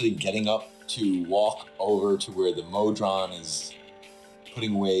actually getting up to walk over to where the Modron is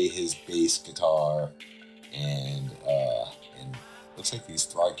putting away his bass guitar, and looks like these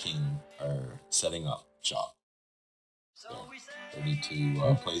Thry King are setting up shop. So, ready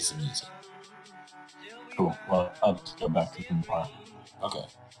to play some music. Cool. Well, I'll just go back to the bar. Okay,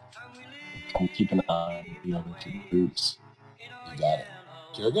 I'm keeping an eye on the other two groups. you got it.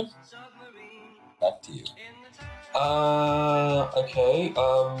 Kurgan, back to you. Okay,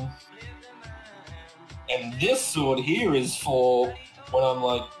 and this sword here is for when I'm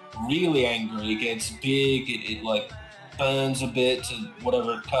like really angry. It gets big, it like burns a bit to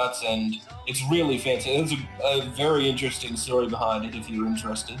whatever it cuts, and it's really fancy. There's a very interesting story behind it if you're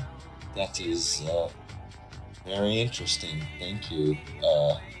interested. That is very interesting. Thank you.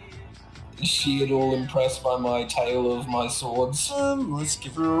 Is she at all impressed by my tale of my swords? Let's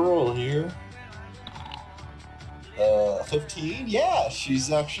give her a roll here. 15? Yeah,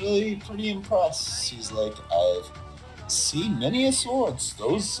 she's actually pretty impressed. She's like, I've seen many a swords.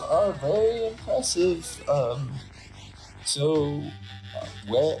 Those are very impressive. So,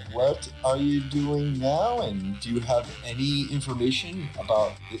 what are you doing now? And do you have any information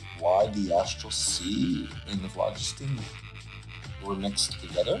about why the Astral Sea and the Phlogiston were mixed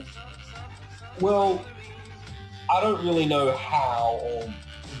together? Well, I don't really know how or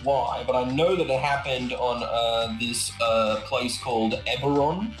why, but I know that it happened on this place called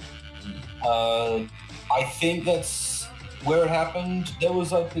Eberron. I think that's where it happened. There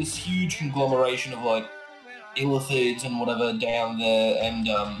was like this huge conglomeration of like illithids and whatever down there, and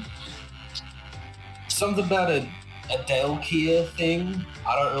something about a Delkia thing.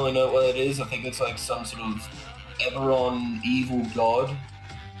 I don't really know what it is. I think it's like some sort of Eberron evil god.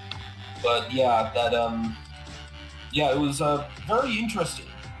 But yeah, that it was very interesting.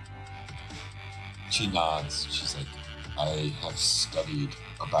 She nods. She's like, I have studied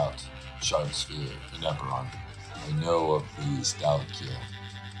about Shardsphere in Eberron. I know of these Dalkia.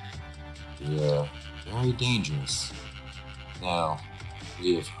 They're very dangerous. Now,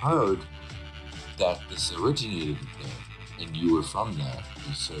 we have heard that this originated there, and you were from there.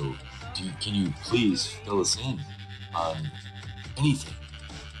 So, can you please fill us in on anything?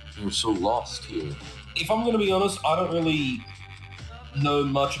 You're so lost here. If I'm going to be honest, I don't really know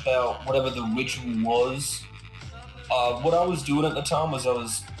much about whatever the ritual was. What I was doing at the time was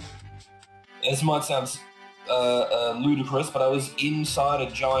this might sound ludicrous, but I was inside a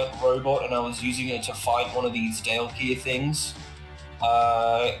giant robot and I was using it to fight one of these Dalkia things.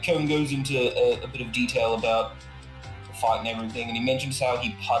 Kevin goes into a bit of detail about the fight and everything, and he mentions how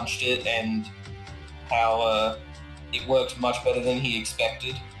he punched it and how it worked much better than he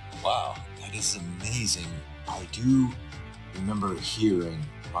expected. Wow, that is amazing. I do remember hearing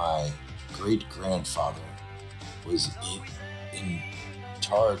my great-grandfather was in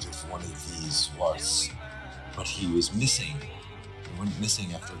charge of one of these warts, but he was missing. He went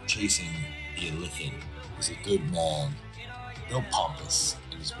missing after chasing the Illithid. He was a good man, no pompous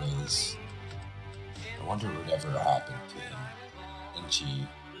in his ways. I wonder what ever happened to him. And she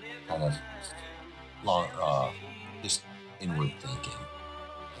kind of just inward thinking.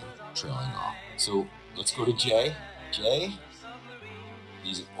 Trailing off. So, let's go to Jay. Jay,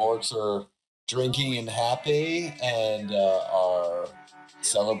 these orcs are drinking and happy and are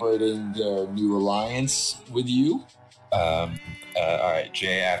celebrating their new alliance with you. All right,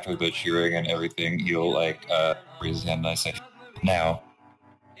 Jay, after the cheering and everything, he'll raise his hand and I say, now,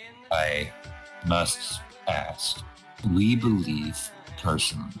 I must ask, we believe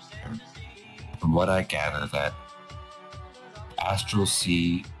personally, from what I gather, that Astral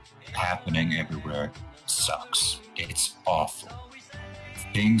Sea happening everywhere sucks. It's awful.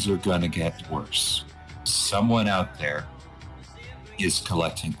 Things are gonna get worse. Someone out there is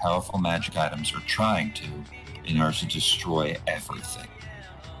collecting powerful magic items, or trying to, in order to destroy everything.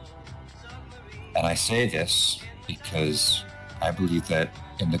 And I say this because I believe that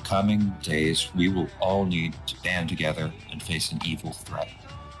in the coming days, we will all need to band together and face an evil threat.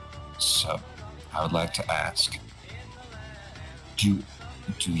 So, I would like to ask, do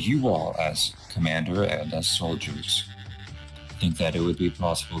you all, as commander and as soldiers, think that it would be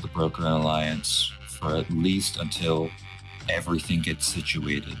possible to broker an alliance for at least until everything gets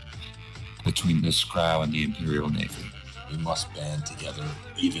situated between the Scrow and the Imperial Navy? We must band together,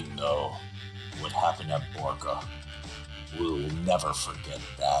 even though what happened at Borka. We will never forget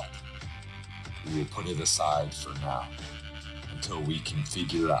that. We will put it aside for now, until we can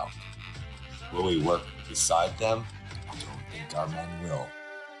figure out. Will we work beside them? I don't think our men will.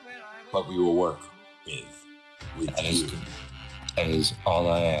 But we will work with you. That is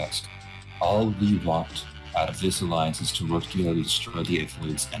all I ask. All we want out of this alliance is to work together to destroy the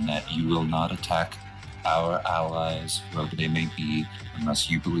Iflids, and that you will not attack our allies, whoever they may be, unless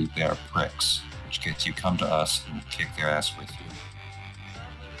you believe they are pricks, which case you come to us and we'll kick their ass with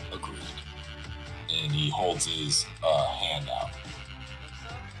you. Agreed. And he holds his hand out.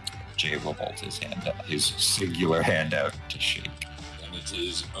 Jay will hold his hand out, his singular hand out to shake. And it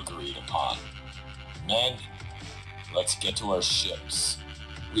is agreed upon. Men, let's get to our ships.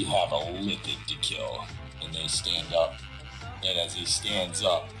 We have a lipid to kill. And they stand up. And as he stands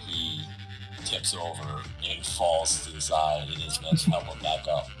up, he tips over and falls to the side, and his men help him back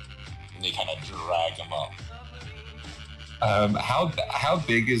up. And they kind of drag him up. How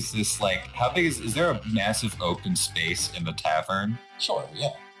big is this? Is there a massive open space in the tavern? Sure,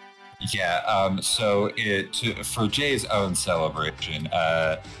 yeah. Yeah. So for Jay's own celebration,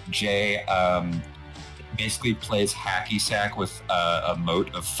 Jay basically plays hacky sack with a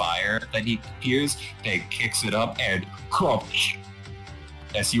mote of fire that he hears. They kicks it up and crunch,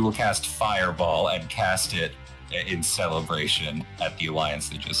 as you will cast Fireball and cast it in celebration at the alliance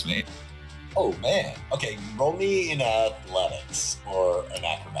they just made. Oh man. Okay, roll me in athletics or an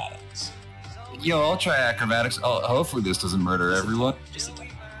acrobatics. Yo, I'll try acrobatics. Hopefully this doesn't murder everyone. Just a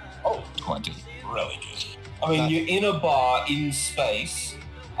tiny. Oh, 20. really good. I mean, you're in a bar in space,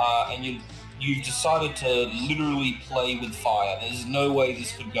 and you've decided to literally play with fire. There's no way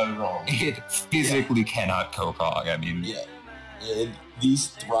this could go wrong. It physically cannot go wrong. I mean, Yeah. And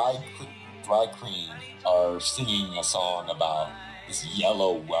these dry queen are singing a song about this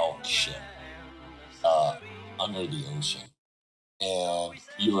yellow whelk ship under the ocean. And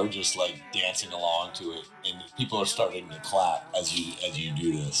you are just like dancing along to it, and people are starting to clap as you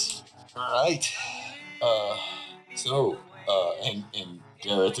do this. All right. And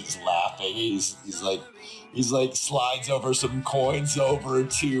Gareth is laughing. He's like slides over some coins over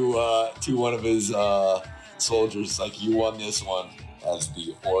to one of his soldiers. Like, you won this one. As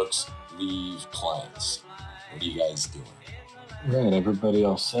the orcs leave Clanks. What are you guys doing? Right, everybody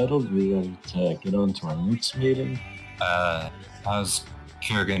all settled. We ready to get on to our next meeting. How's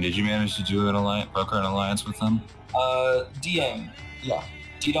Kurgan? Did you manage to do broker an alliance with them? DM, Yeah.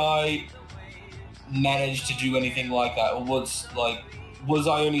 did I manage to do anything like that, or was I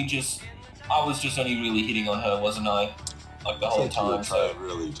was just only really hitting on her, wasn't I? Like the whole time. So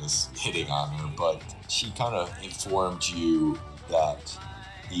really just hitting on her, but she kind of informed you that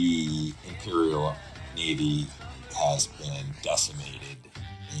the Imperial Navy has been decimated,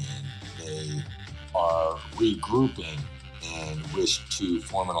 and they are regrouping and wish to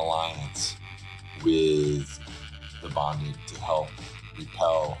form an alliance with the Bonded to help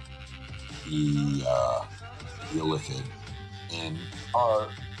repel the Illithid, and are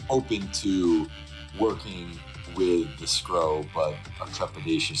open to working with the Scrow, but are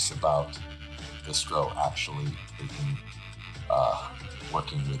trepidatious about the Scrow actually taking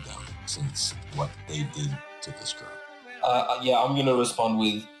working with them, since what they did to the Scrow. Yeah, I'm gonna respond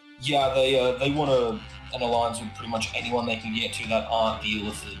with, yeah, they want an alliance with pretty much anyone they can get to that aren't the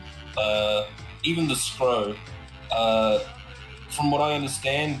Illithid. Even the Scrow. From what I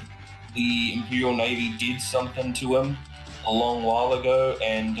understand, the Imperial Navy did something to him a long while ago,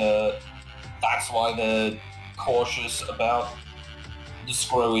 and that's why they're cautious about the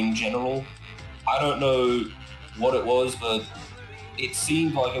Scrow in general. I don't know what it was, but it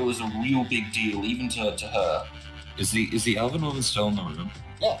seemed like it was a real big deal, even to her. Is the elven woman still in the room?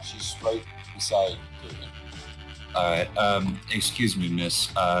 Yeah, she's right beside Kirby. Alright, excuse me, miss.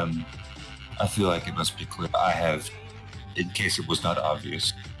 I feel like it must be clear. I have, in case it was not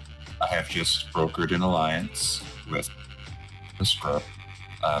obvious, I have just brokered an alliance with the Scrow.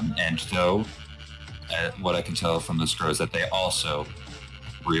 And though, what I can tell from the Scrow is that they also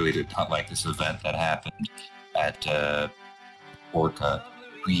really did not like this event that happened at Orca.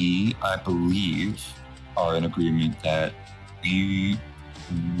 We, I believe, are in agreement that we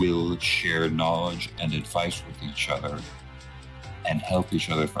will share knowledge and advice with each other and help each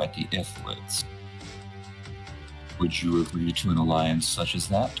other fight the Ithlids. Would you agree to an alliance such as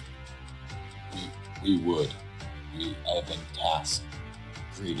that? We would. I have been tasked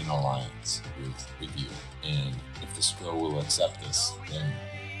creating an alliance with you, and if the Scrow will accept this, then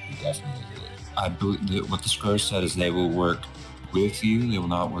we definitely would. I believe that what the Scrow said is they will work with you, they will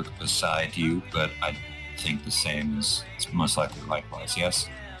not work beside you, but I think the same is most likely likewise, yes?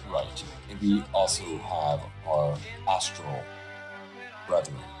 Right. And we also have our Astral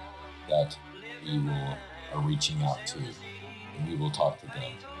brethren that we are reaching out to, and we will talk to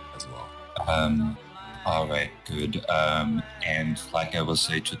them as well. All right, good. And like I will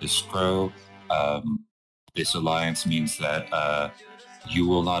say to the Scrow, this alliance means that you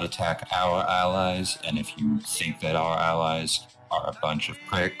will not attack our allies, and if you think that our allies are a bunch of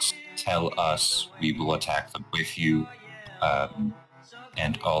pricks, tell us. We will attack them with you.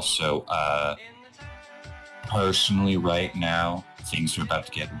 And also, personally, right now, things are about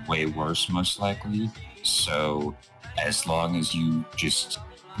to get way worse, most likely. So, as long as you just...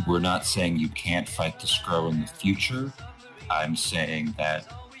 We're not saying you can't fight the Scrow in the future. I'm saying that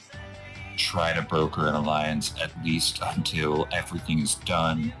try to broker an alliance at least until everything is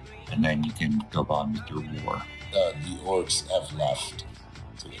done, and then you can go on with your war. The orcs have left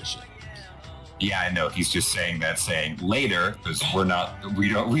Talisha. Yeah, I know. He's just saying later, because we're not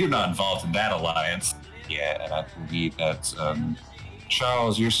involved in that alliance. Yeah, and I believe that's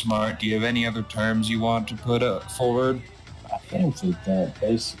Charles, you're smart. Do you have any other terms you want to put forward? I think that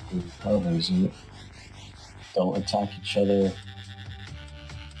basically covers it. Don't attack each other,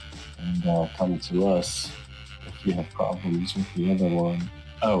 and come to us if you have problems with the other one.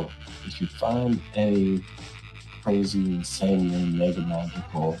 Oh, if you find any crazy, insanely mega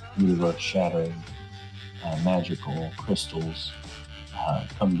magical, universe-shattering magical crystals,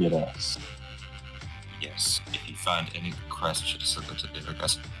 come get us. Yes, if you find any questions,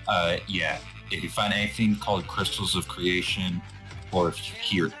 yeah, if you find anything called Crystals of Creation, or if you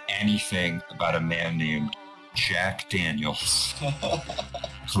hear anything about a man named Jack Daniels,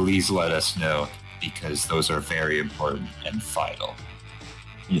 please let us know, because those are very important and vital.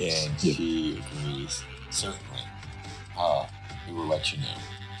 Yes. And she agrees. Certainly. We will let you know.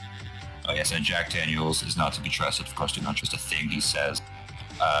 Oh yes, and Jack Daniels is not to be trusted. Of course, do not trust a thing he says.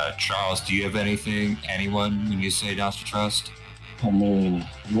 Charles, do you have anyone when you say not to trust? I mean,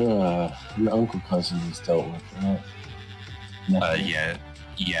 your uncle cousin is dealt with, right?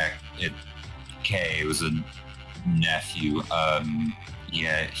 Yeah, Kay was a nephew.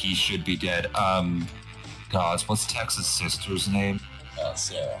 Yeah, he should be dead. Gods, what's Tex's sister's name?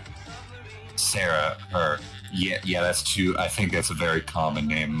 Sarah. Sarah, her. Yeah, that's too. I think that's a very common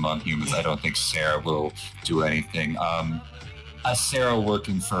name among humans. I don't think Sarah will do anything. A Sarah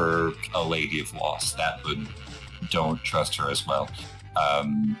working for a Lady of Loss, that would... Don't trust her as well.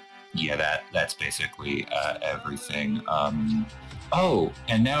 Yeah, that's basically everything. Oh,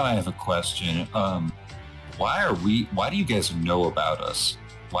 and now I have a question. Why do you guys know about us?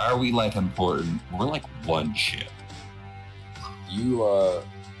 Why are we like important? We're like one ship. You are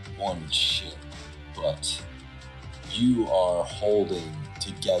one ship, but you are holding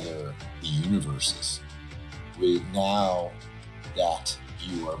together the universes. Now that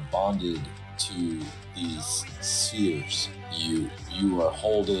you are bonded to these spheres, you are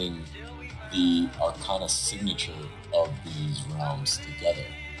holding the arcana signature of these realms together.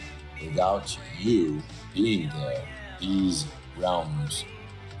 Without you being there, these realms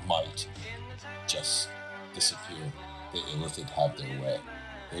might just disappear. The Illithid have their way.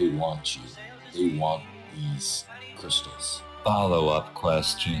 They want you. They want these crystals. Follow-up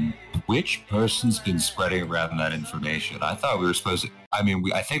question. Which person's been spreading around that information? I thought we were supposed to... I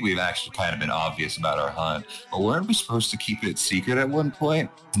think we've actually kind of been obvious about our hunt, but weren't we supposed to keep it secret at one point?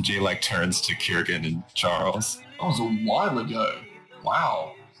 And Jay, turns to Kiergan and Charles. That was a while ago.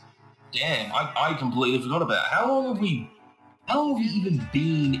 Wow. Damn, I completely forgot about it. How long have we How long have you even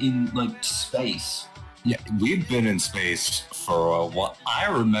been in, like, space? Yeah, we've been in space for a while. I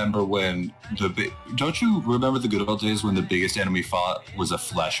remember when don't you remember the good old days when the biggest enemy fought was a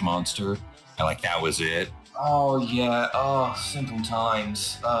flesh monster? And, like, that was it? Oh, yeah. Oh, simple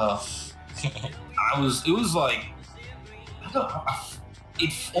times. It was like, I don't know,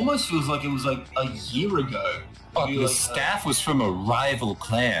 it almost feels like it was like a year ago. Oh, Maybe the like, staff was from a rival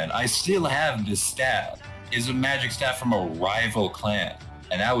clan. I still have this staff. It's a magic staff from a rival clan.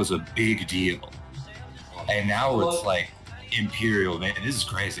 And that was a big deal. And now it's like Imperial, man. This is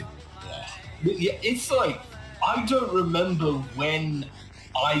crazy. Yeah, it's like, I don't remember when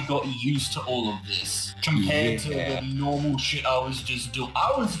I got used to all of this compared to the normal shit I was just doing.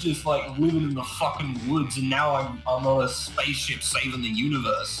 I was just like living in the fucking woods, and now I'm on a spaceship saving the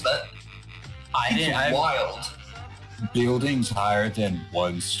universe. It's wild. Buildings higher than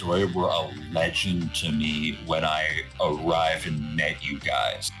one story were a legend to me when I arrived and met you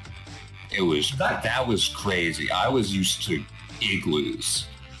guys. It was that was crazy. I was used to igloos.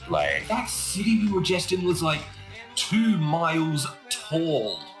 Like, that city we were just in was like 2 miles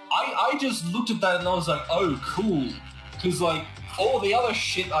tall. I just looked at that and I was like, oh, cool. Because, like, all the other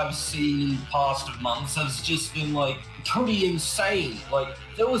shit I've seen in the past months has just been, like, pretty insane. Like,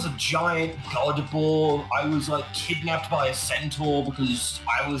 there was a giant god boar. I was, like, kidnapped by a centaur because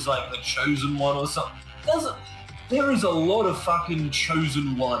I was, like, the chosen one or something. There is a lot of fucking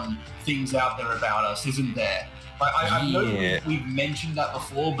chosen one things out there about us, isn't there? Like, I know we've mentioned that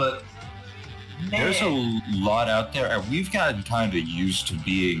before, but man. There's a lot out there, and we've gotten kind of used to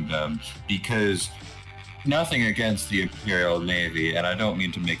being them because nothing against the Imperial Navy, and I don't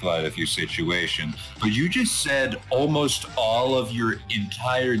mean to make light of your situation, but you just said almost all of your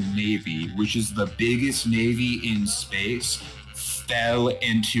entire Navy, which is the biggest Navy in space, fell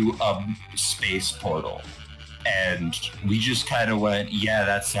into a space portal. And we just kind of went, yeah,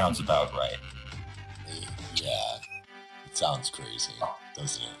 that sounds about right. Yeah, it sounds crazy,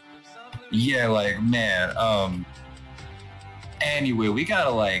 doesn't it? Yeah, like, man, anyway, we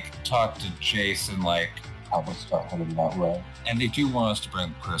gotta, like, talk to Jason, like... I will start heading that way. And they do want us to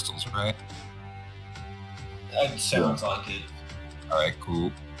bring crystals, right? That sounds like it. Alright,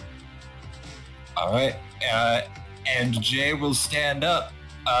 cool. Alright, and Jay will stand up,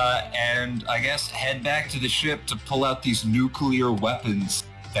 and I guess head back to the ship to pull out these nuclear weapons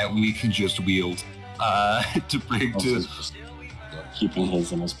that we can just wield, to bring Also to... just keeping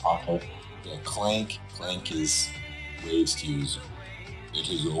his in his pocket. Yeah, Clank is waves to you. It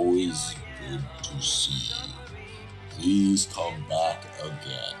is always good to see you. Please come back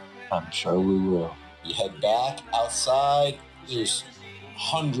again. I'm sure we will. You head back outside. There's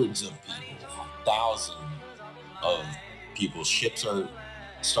hundreds of people, thousands of people. Ships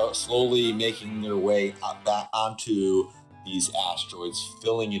start slowly making their way back onto these asteroids,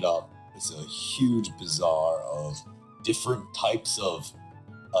 filling it up. It's a huge bazaar of different types of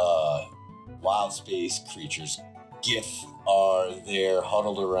wild space creatures. Gith are there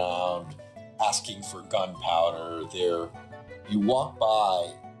huddled around asking for gunpowder. You walk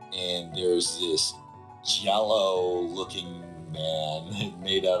by and there's this jello looking man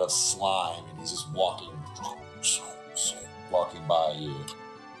made out of slime, and he's just walking by you.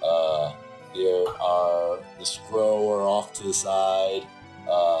 The Scro are off to the side.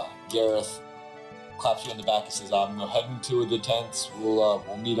 Gareth claps you on the back and says, I'm heading to the tents. We'll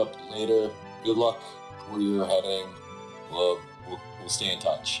meet up later. Good luck where you're heading. We'll stay in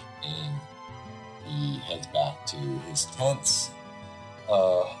touch. And he heads back to his tents.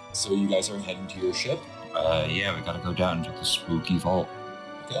 So you guys are heading to your ship? Yeah, we gotta go down to the spooky vault.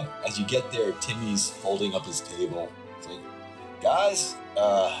 Okay. As you get there, Timmy's folding up his table. It's like, guys,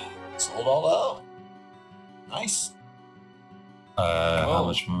 sold all out. Nice. How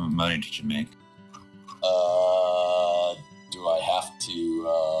much money did you make? Do I have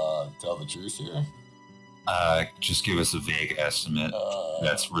to tell the truth here? Just give us a vague estimate.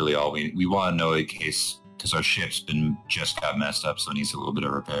 That's really all we want to know in case, because our ship's just got messed up, so it needs a little bit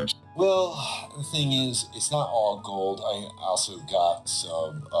of repairs. Well, the thing is, it's not all gold. I also got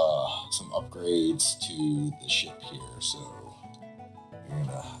some upgrades to the ship here, so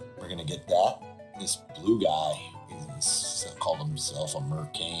we're gonna get that. This blue guy, he's called himself a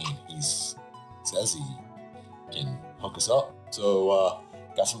Mercane. He says he can hook us up. So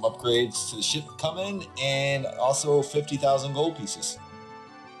got some upgrades to the ship coming, and also 50,000 gold pieces.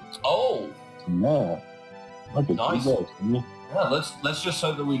 Oh, Yeah. Look at Nice. you guys. Timmy. yeah. Let's just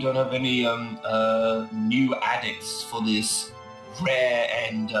hope that we don't have any new addicts for this rare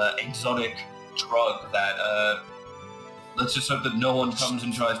and exotic drug. That let's just hope that no one comes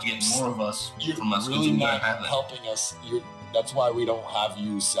and tries to get more of us You're from us because really we don't not have it. helping us. That's why we don't have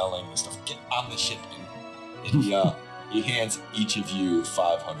you selling the stuff. Get on the ship. And he hands each of you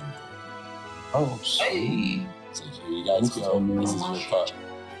 500. Oh, Hey! So here you guys go. This is your cut.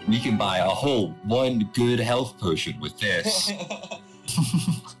 We can buy a whole one good health potion with this.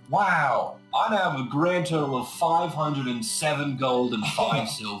 Wow! I now have a grand total of 507 gold and 5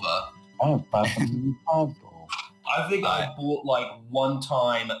 silver. I have 505 gold. I think I bought like one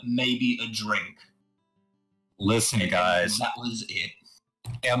time, maybe a drink. Listen, guys, That was it.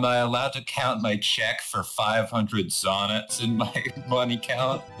 am I allowed to count my check for 500 sonnets in my money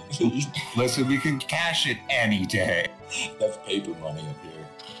count? Listen, we can cash it any day. That's paper money up here.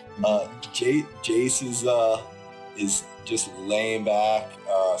 Jace is just laying back,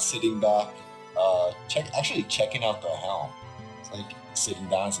 sitting back, checking out the helm. It's like sitting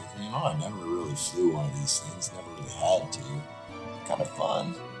down. It's like, I never really flew one of these things. Never really had to. Kind of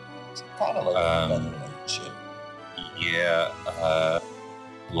fun. It's kind of like another ship. Yeah,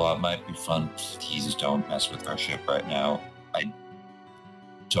 well, it might be fun. Please don't mess with our ship right now. I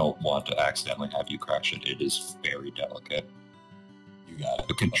don't want to accidentally have you crash it. It is very delicate. You got it.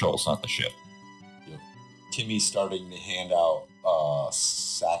 The controls, not the ship. Yep. Timmy's starting to hand out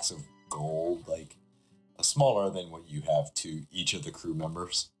sacks of gold, like smaller than what you have, to each of the crew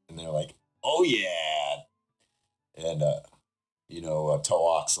members, and they're like, "Oh yeah!" And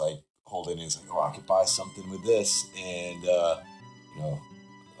Toak's like holding it. He's like, "Oh, I could buy something with this," and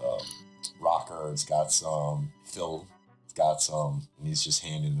Rocker's got some. Phil's got some, and he's just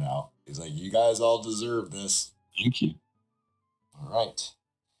handing it out. He's like, "You guys all deserve this." Thank you. All right.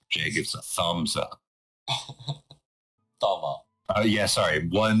 Jay gives a thumbs up. Thumb up. Yeah, sorry,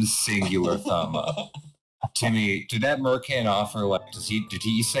 one singular thumb up. Timmy, did that mercan offer, did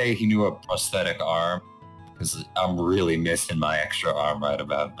he say he knew a prosthetic arm? Because I'm really missing my extra arm right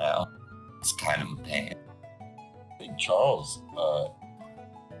about now. It's kind of a pain. I think Charles,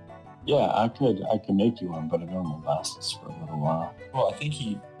 Yeah, I could make you one, but it only lasts for a little while. well, I think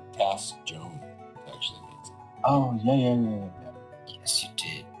he tasked Joan to actually make it. Oh, yeah. Yes, you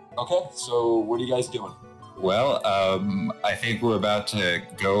did. Okay, so what are you guys doing? Well, I think we're about to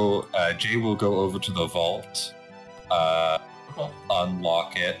go. Jay will go over to the vault,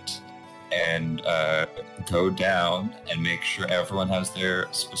 unlock it, and go down and make sure everyone has their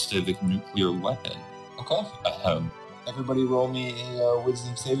specific nuclear weapon. Okay. Everybody roll me a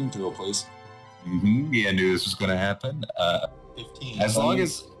wisdom saving throw, please. Yeah, I knew this was going to happen. 15. As long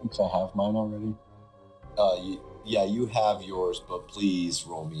as... Since I have mine already. You have yours, but please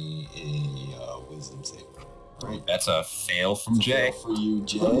roll me a wisdom saving throw. All right. That's a fail from It's a Jay. fail for you,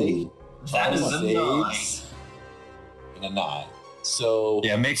 Jay. That is a 9. And a 9. So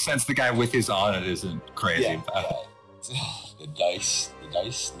Yeah, it makes sense the guy with his on it isn't crazy about it. The dice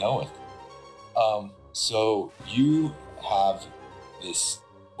know it. So you have this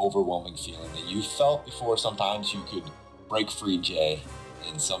overwhelming feeling that you felt before. Sometimes you could break free, Jay,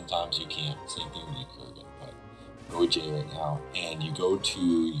 and sometimes you can't. Same thing with you, Kurgan. But go with Jay right now, and you go to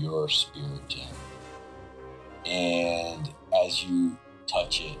your spirit gem. And as you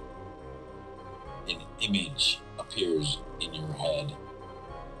touch it, an image appears in your head,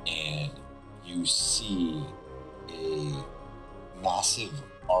 and you see a massive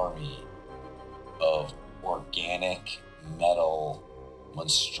army of organic metal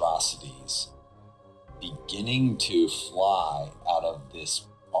monstrosities beginning to fly out of this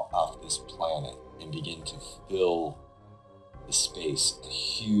planet and begin to fill the space. A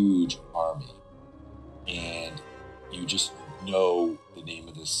huge army. And you just know the name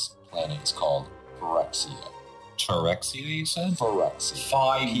of this planet is called Phyrexia. Torexia, you said?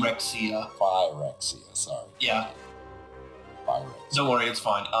 Phyrexia. Phyrexia, sorry. Yeah. Phyrexia. Don't worry, it's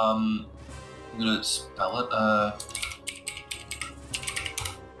fine. I'm gonna spell it.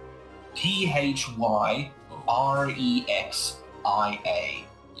 Phyrexia.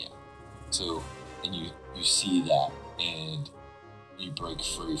 Yeah. So, and you see that, and you break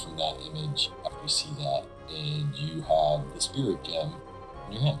free from that image after you see that, and you have the spirit gem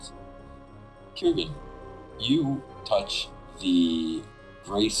in your hands. Kurgan, you touch the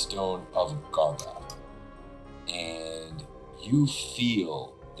gray stone of Garbath, and you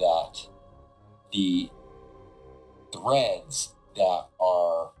feel that the threads that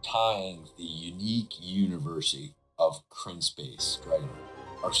are tying the unique university of Krinspace, Dragon,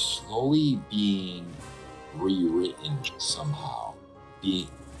 are slowly being rewritten somehow. Being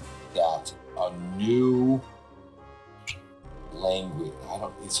that a new language,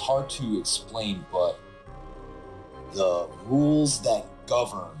 it's hard to explain, but the rules that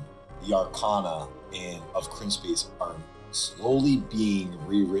govern the arcana of Krinspace are slowly being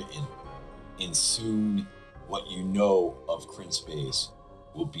rewritten, and soon what you know of Kryn Space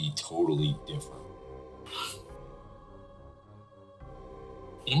will be totally different.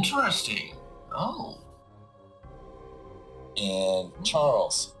 Interesting. Oh. And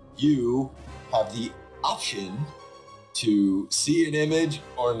Charles, you have the option to see an image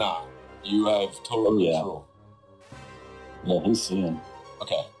or not. You have total control. Yeah, he's seeing.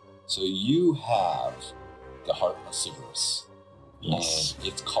 Okay, so you have the Heart of Cerberus. Yes. And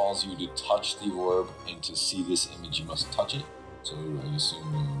it calls you to touch the orb, and to see this image, you must touch it. So I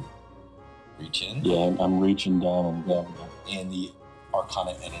assume you reach in. Yeah, I'm reaching down and grabbing it. And the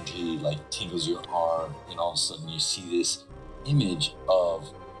Arcana energy like tingles your arm, and all of a sudden you see this image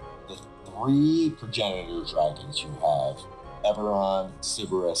of the 3 progenitor dragons you have: Eberron,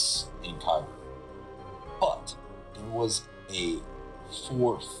 Cerberus, and Kyber. But there was a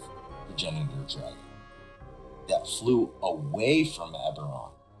 4th progenitor dragon that flew away from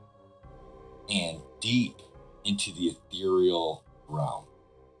Eberron and deep into the ethereal realm.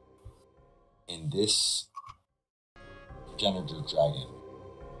 And this progenitor dragon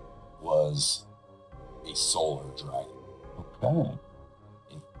was a solar dragon. Okay.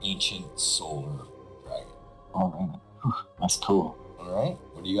 An ancient solar dragon. All right. Whew, that's cool. All right.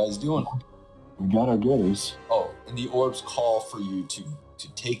 What are you guys doing? We got our goodies. Oh, and the orbs call for you to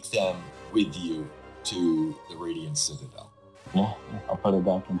take them with you to the Radiant Citadel. Yeah, I'll put it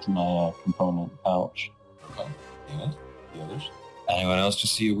back into my component pouch. Okay. And the others? Anyone else to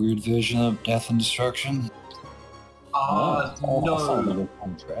see a weird vision of death and destruction? I saw No. another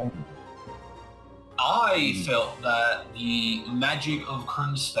dragon. I felt that the magic of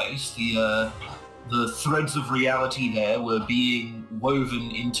Kryn Space, the threads of reality there were being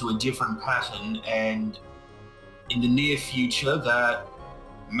woven into a different pattern, and in the near future that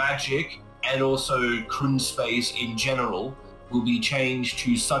magic and also Kryn Space in general will be changed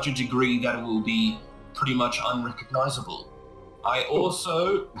to such a degree that it will be pretty much unrecognizable. I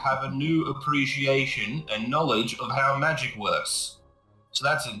also have a new appreciation and knowledge of how magic works. So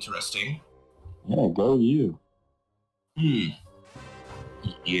that's interesting. Yeah, go you.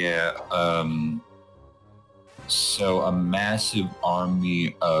 Yeah, so a massive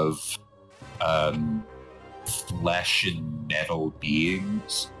army of flesh and metal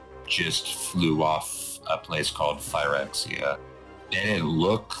beings just flew off a place called Phyrexia. They didn't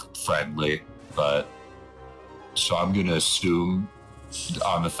look friendly, but so I'm gonna assume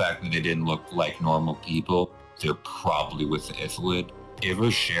on the fact that they didn't look like normal people, they're probably with the Ithalid. If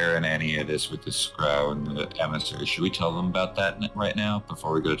we're sharing any of this with the Scrow and the Emissary, should we tell them about that right now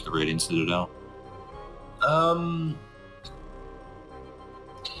before we go to the Radiant Citadel?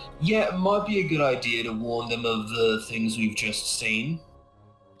 Yeah, it might be a good idea to warn them of the things we've just seen.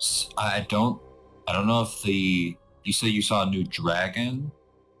 I don't know if you say you saw a new dragon?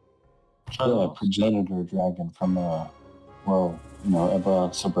 Yeah, progenitor dragon from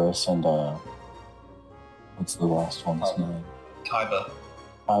Eberron, Cerberus, and what's the last one's name? Kyber.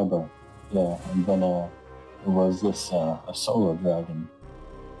 Kyber. Yeah, and then there was this a solar dragon,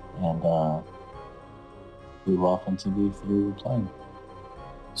 and flew off into the ethereal plane.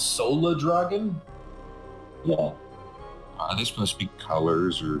 Solar dragon? Yeah. Are they supposed to be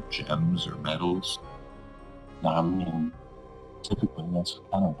colors or gems or metals? No, I mean, typically that's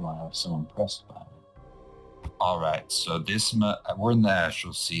kind of why I was so impressed by it. All right, so we're in the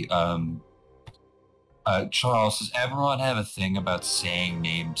Astral Sea. Charles, does everyone have a thing about saying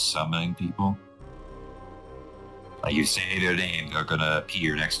names, summoning people? Like you say their name, they're gonna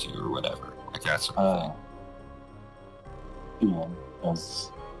appear next to you or whatever. Like that sort of thing. Yeah,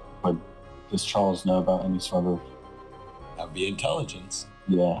 but does Charles know about any sort of That would be intelligence.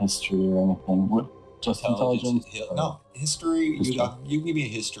 history or anything? What? Just intelligence? No, history. History. You can give me a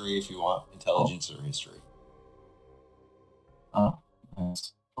history if you want. Intelligence or history.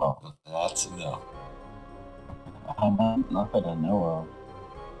 Yes. Well, That's a no. not that I know of,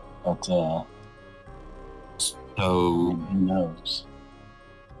 but So, who knows?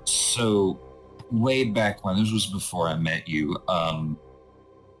 so way back when, this was before I met you.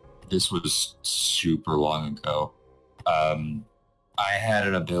 This was super long ago. I had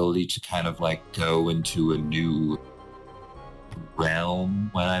an ability to kind of like go into a new realm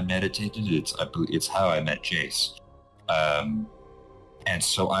when I meditated. It's how I met Jace. And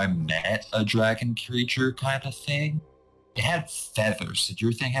so I met a dragon creature kind of thing. It had feathers. Did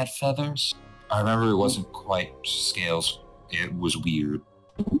your thing have feathers? I remember it wasn't quite scales. It was weird.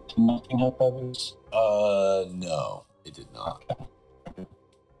 Did nothing have feathers? No, it did not.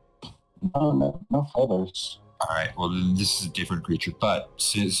 No feathers. All right, well, then this is a different creature. But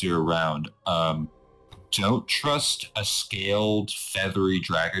since you're around, don't trust a scaled, feathery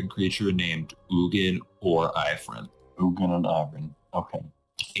dragon creature named Ugin or Ifrin. Ugin and Ifrin. Okay.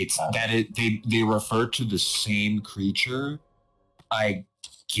 It's they refer to the same creature. I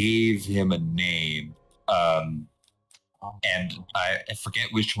gave him a name, and I forget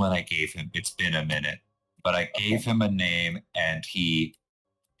which one I gave him. It's been a minute, but I gave him a name, and he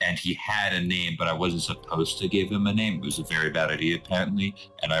had a name, but I wasn't supposed to give him a name. It was a very bad idea, apparently.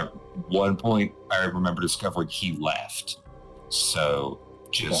 And one point, I remember discovering he left. So,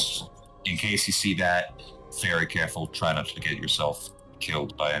 just in case you see that, very careful. Try not to get yourself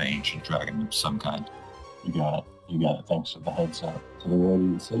killed by an ancient dragon of some kind. You got it. Thanks for the heads up. To the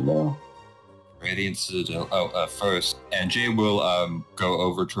Radiant Citadel? Radiant Citadel. First, NJ will go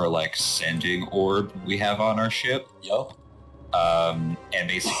over to our sending orb we have on our ship. Yup. And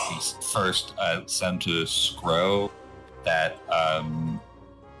basically first send to Scro that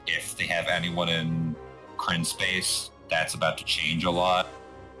if they have anyone in Kryn space, that's about to change a lot,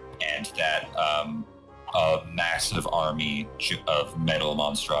 and that a massive army of metal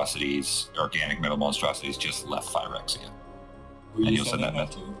monstrosities, organic metal monstrosities, just left Phyrexia. Who are And you you'll send sending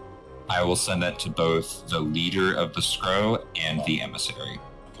that that to? I will send that to both the leader of the Scro and the emissary.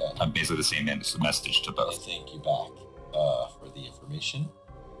 Okay. I'm basically the same message to I both. thank you back for the information.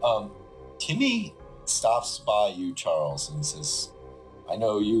 Timmy stops by you, Charles, and says, I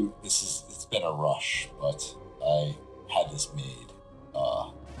know it's been a rush, but I had this made.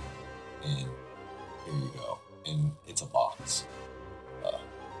 And here you go. And it's a box. And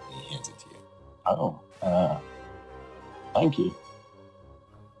he hands it to you. Oh, thank you.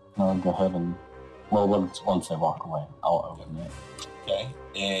 I'll go ahead and, once they walk away, I'll open it. Okay?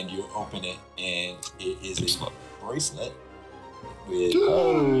 And you open it, and it is a bracelet with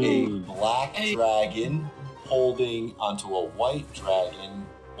a black dragon holding onto a white dragon,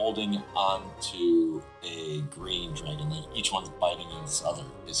 holding onto a green dragon. Like each one's biting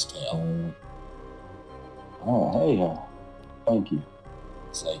his tail. Thank you.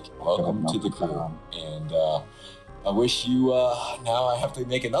 It's like, welcome to the crew. And I wish you, now I have to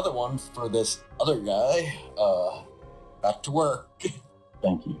make another one for this other guy. Back to work.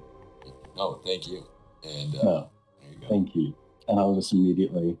 Thank you. No, thank you. And no, there you go. Thank you. And I'll just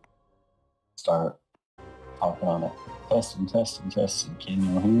immediately start talking on it. Testing. Can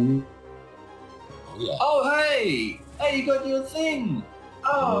you hear me? Oh, yeah. Oh, hey! Hey, you got your thing!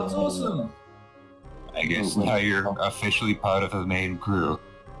 Oh, it's awesome! I guess now you're officially part of the main crew.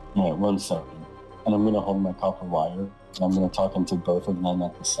 Yeah, 1 second. And I'm going to hold my copper wire, and I'm going to talk into both of them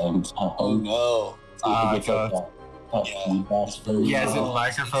at the same time. Oh, no. That Yeah. feedback. Yeah, is it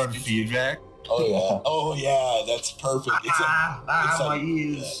microphone feedback? Oh, yeah. Oh, yeah, that's perfect. It's my like,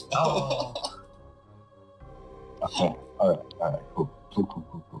 ears. yeah. Oh. Okay, alright, cool.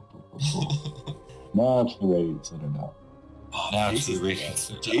 Now it's the Radiant Citadel. Now it's the Radiant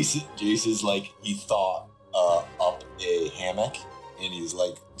Citadel. Jason's like, he thought up a hammock, and he's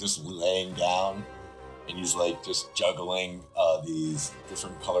like just laying down, and he's like just juggling these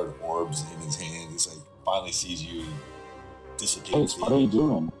different colored orbs in his hand. He's like, finally sees you dissipate. Hey, what are you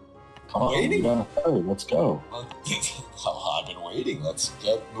doing? Come on, waiting. we gotta hurry, let's go. Well, I've been waiting. Let's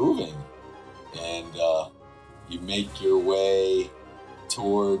get moving. And you make your way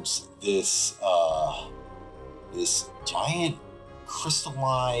towards this giant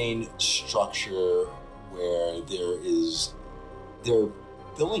crystalline structure where they're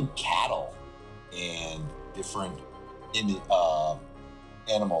filling cattle and different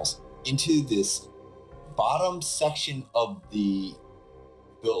animals into this bottom section of the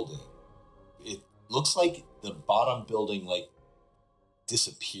building. It looks like the bottom building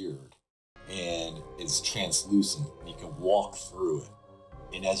disappeared and is translucent, and you can walk through it.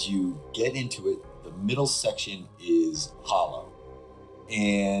 And as you get into it, the middle section is hollow,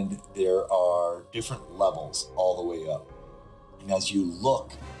 and there are different levels all the way up. And as you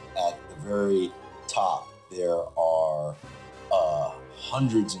look at the very top, there are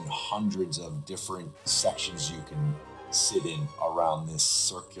hundreds and hundreds of different sections you can sit in around this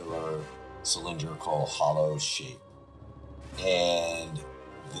circular, cylindrical, hollow shape. And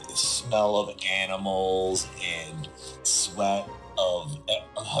the smell of animals and sweat of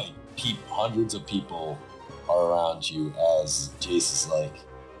hundreds of people are around you as Jace is like,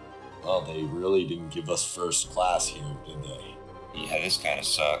 well, they really didn't give us first class here, did they? Yeah, this kind of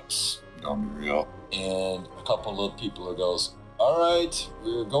sucks. Gonna be real. And a couple of people goes, all right,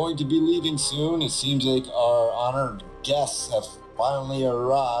 we're going to be leaving soon. It seems like our honored guests have finally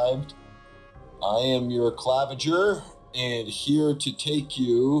arrived. I am your claviger, and here to take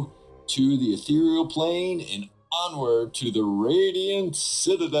you to the ethereal plane and onward to the Radiant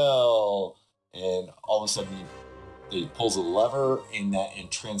Citadel. and all of a sudden he pulls a lever, and that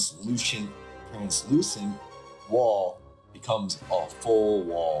translucent wall becomes a full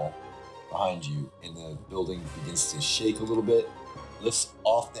wall behind you, and the building begins to shake a little bit, lifts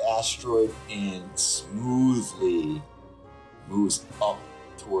off the asteroid, and smoothly moves up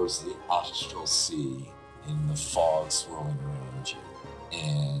towards the Astral Sea in the fog swirling around you.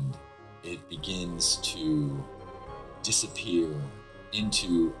 And it begins to disappear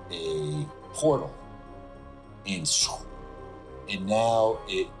into a portal. And now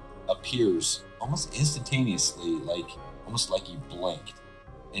it appears almost instantaneously, almost like you blinked.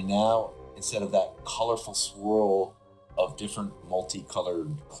 And now, instead of that colorful swirl of different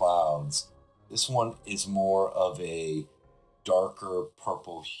multicolored clouds, this one is more of a darker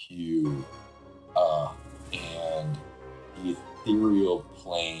purple hue. And the ethereal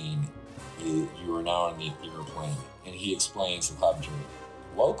plane, you are now in the ethereal plane. And he explains to Cloud Journey,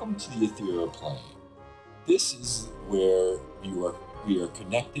 welcome to the ethereal plane. This is where we are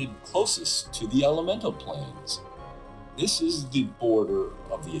connected closest to the elemental planes. This is the border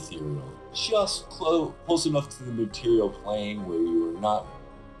of the ethereal, just close enough to the material plane where you are not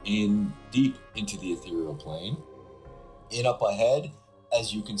in deep into the ethereal plane. And up ahead,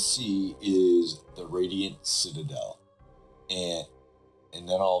 as you can see, is the Radiant Citadel. And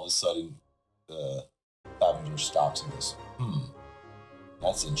then all of a sudden, the Scavenger stops and goes,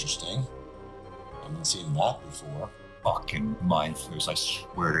 that's interesting. I haven't seen that before. Fucking mindfulness, I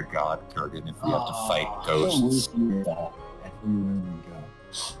swear to God, Kurgan, if we have to fight ghosts. Everywhere we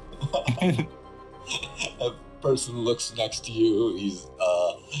go. A person looks next to you. He's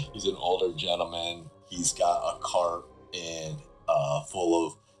an older gentleman. He's got a cart and full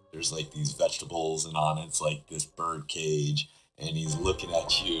of, there's like these vegetables, and on it's like this bird cage, and he's looking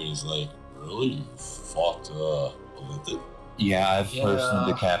at you and he's like, really? You fought a lithid? Yeah, I've heard some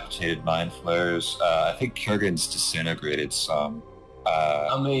decapitated mind flares. I think Kurgan's disintegrated some.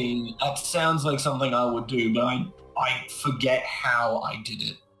 I mean, that sounds like something I would do, but I forget how I did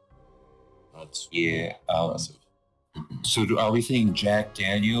it. That's impressive. So are we thinking Jack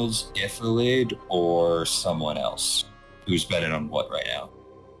Daniels, Ifrilid, or someone else? Who's betting on what right now?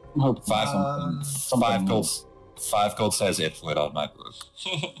 Five gold says Ifrilid on my book.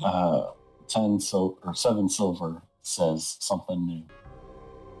 7 silver says something new.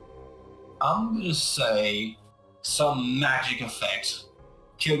 I'm gonna say some magic effect.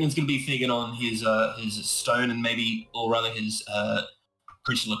 Kurgan's gonna be thinking on his stone and maybe, or rather his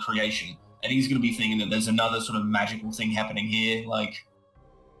crystal of creation, and he's gonna be thinking that there's another sort of magical thing happening here, like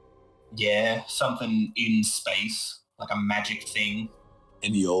something in space, like a magic thing.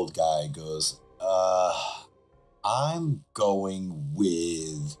 And the old guy goes, I'm going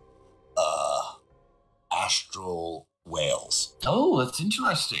with astral whales. Oh, that's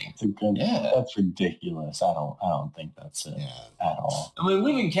interesting. That's ridiculous. I don't think that's it at all. I mean,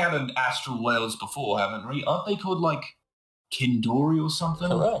 we've encountered astral whales before, haven't we? Aren't they called like Kindori or something?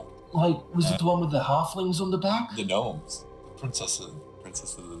 Correct. Like, was it the one with the halflings on the back? The gnomes. Princess of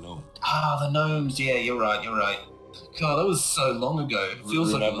the gnomes. Ah, the gnomes. Yeah, you're right. God, that was so long ago. It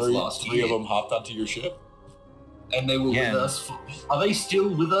feels like it was last year. Three of them hopped onto your ship? And they were with us. Are they still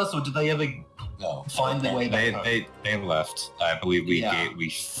with us, or did they ever find their way back home? They left. I believe we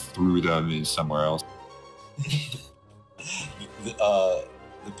threw them in somewhere else. The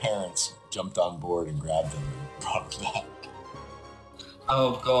parents jumped on board and grabbed them and brought them back.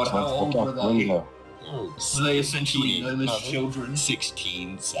 Oh God, how old were they? Were they essentially gnomish children?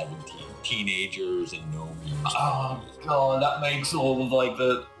 16, 17, teenagers and gnomish. Oh God, that makes all of like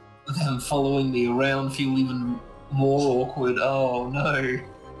them following me around feel even more awkward. Oh no.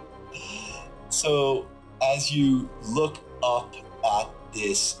 So as you look up at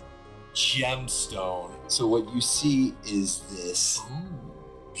this gemstone, so what you see is this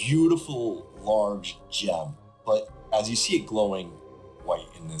beautiful large gem, but as you see it glowing white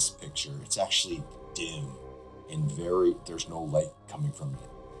in this picture, it's actually dim and there's no light coming from it.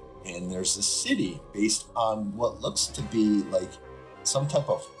 And there's a city based on what looks to be like some type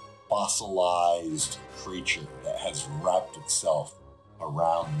of fossilized creature that has wrapped itself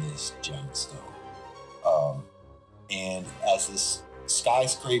around this gemstone. And as this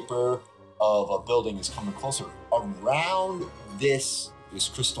skyscraper of a building is coming closer, around this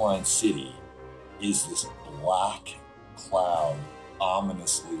crystalline city is this black cloud,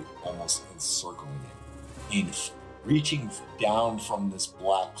 ominously almost encircling it. And reaching down from this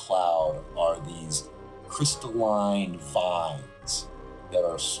black cloud are these crystalline vines that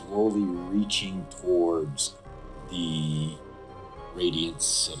are slowly reaching towards the Radiant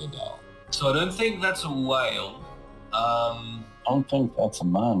Citadel. So I don't think that's a whale. I don't think that's a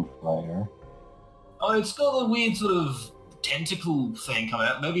mind flayer. Oh, it's got a weird sort of tentacle thing coming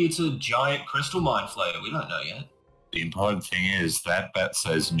out. Maybe it's a giant crystal mind flayer. We don't know yet. The important thing is that bet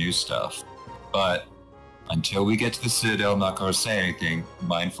says new stuff. But until we get to the Citadel, I'm not going to say anything.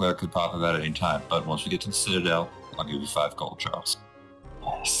 Mind Flare could pop up at any time. But once we get to the Citadel, I'll give you 5 gold, Charles.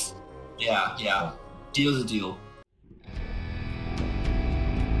 Yes. Yeah. Deal's a deal.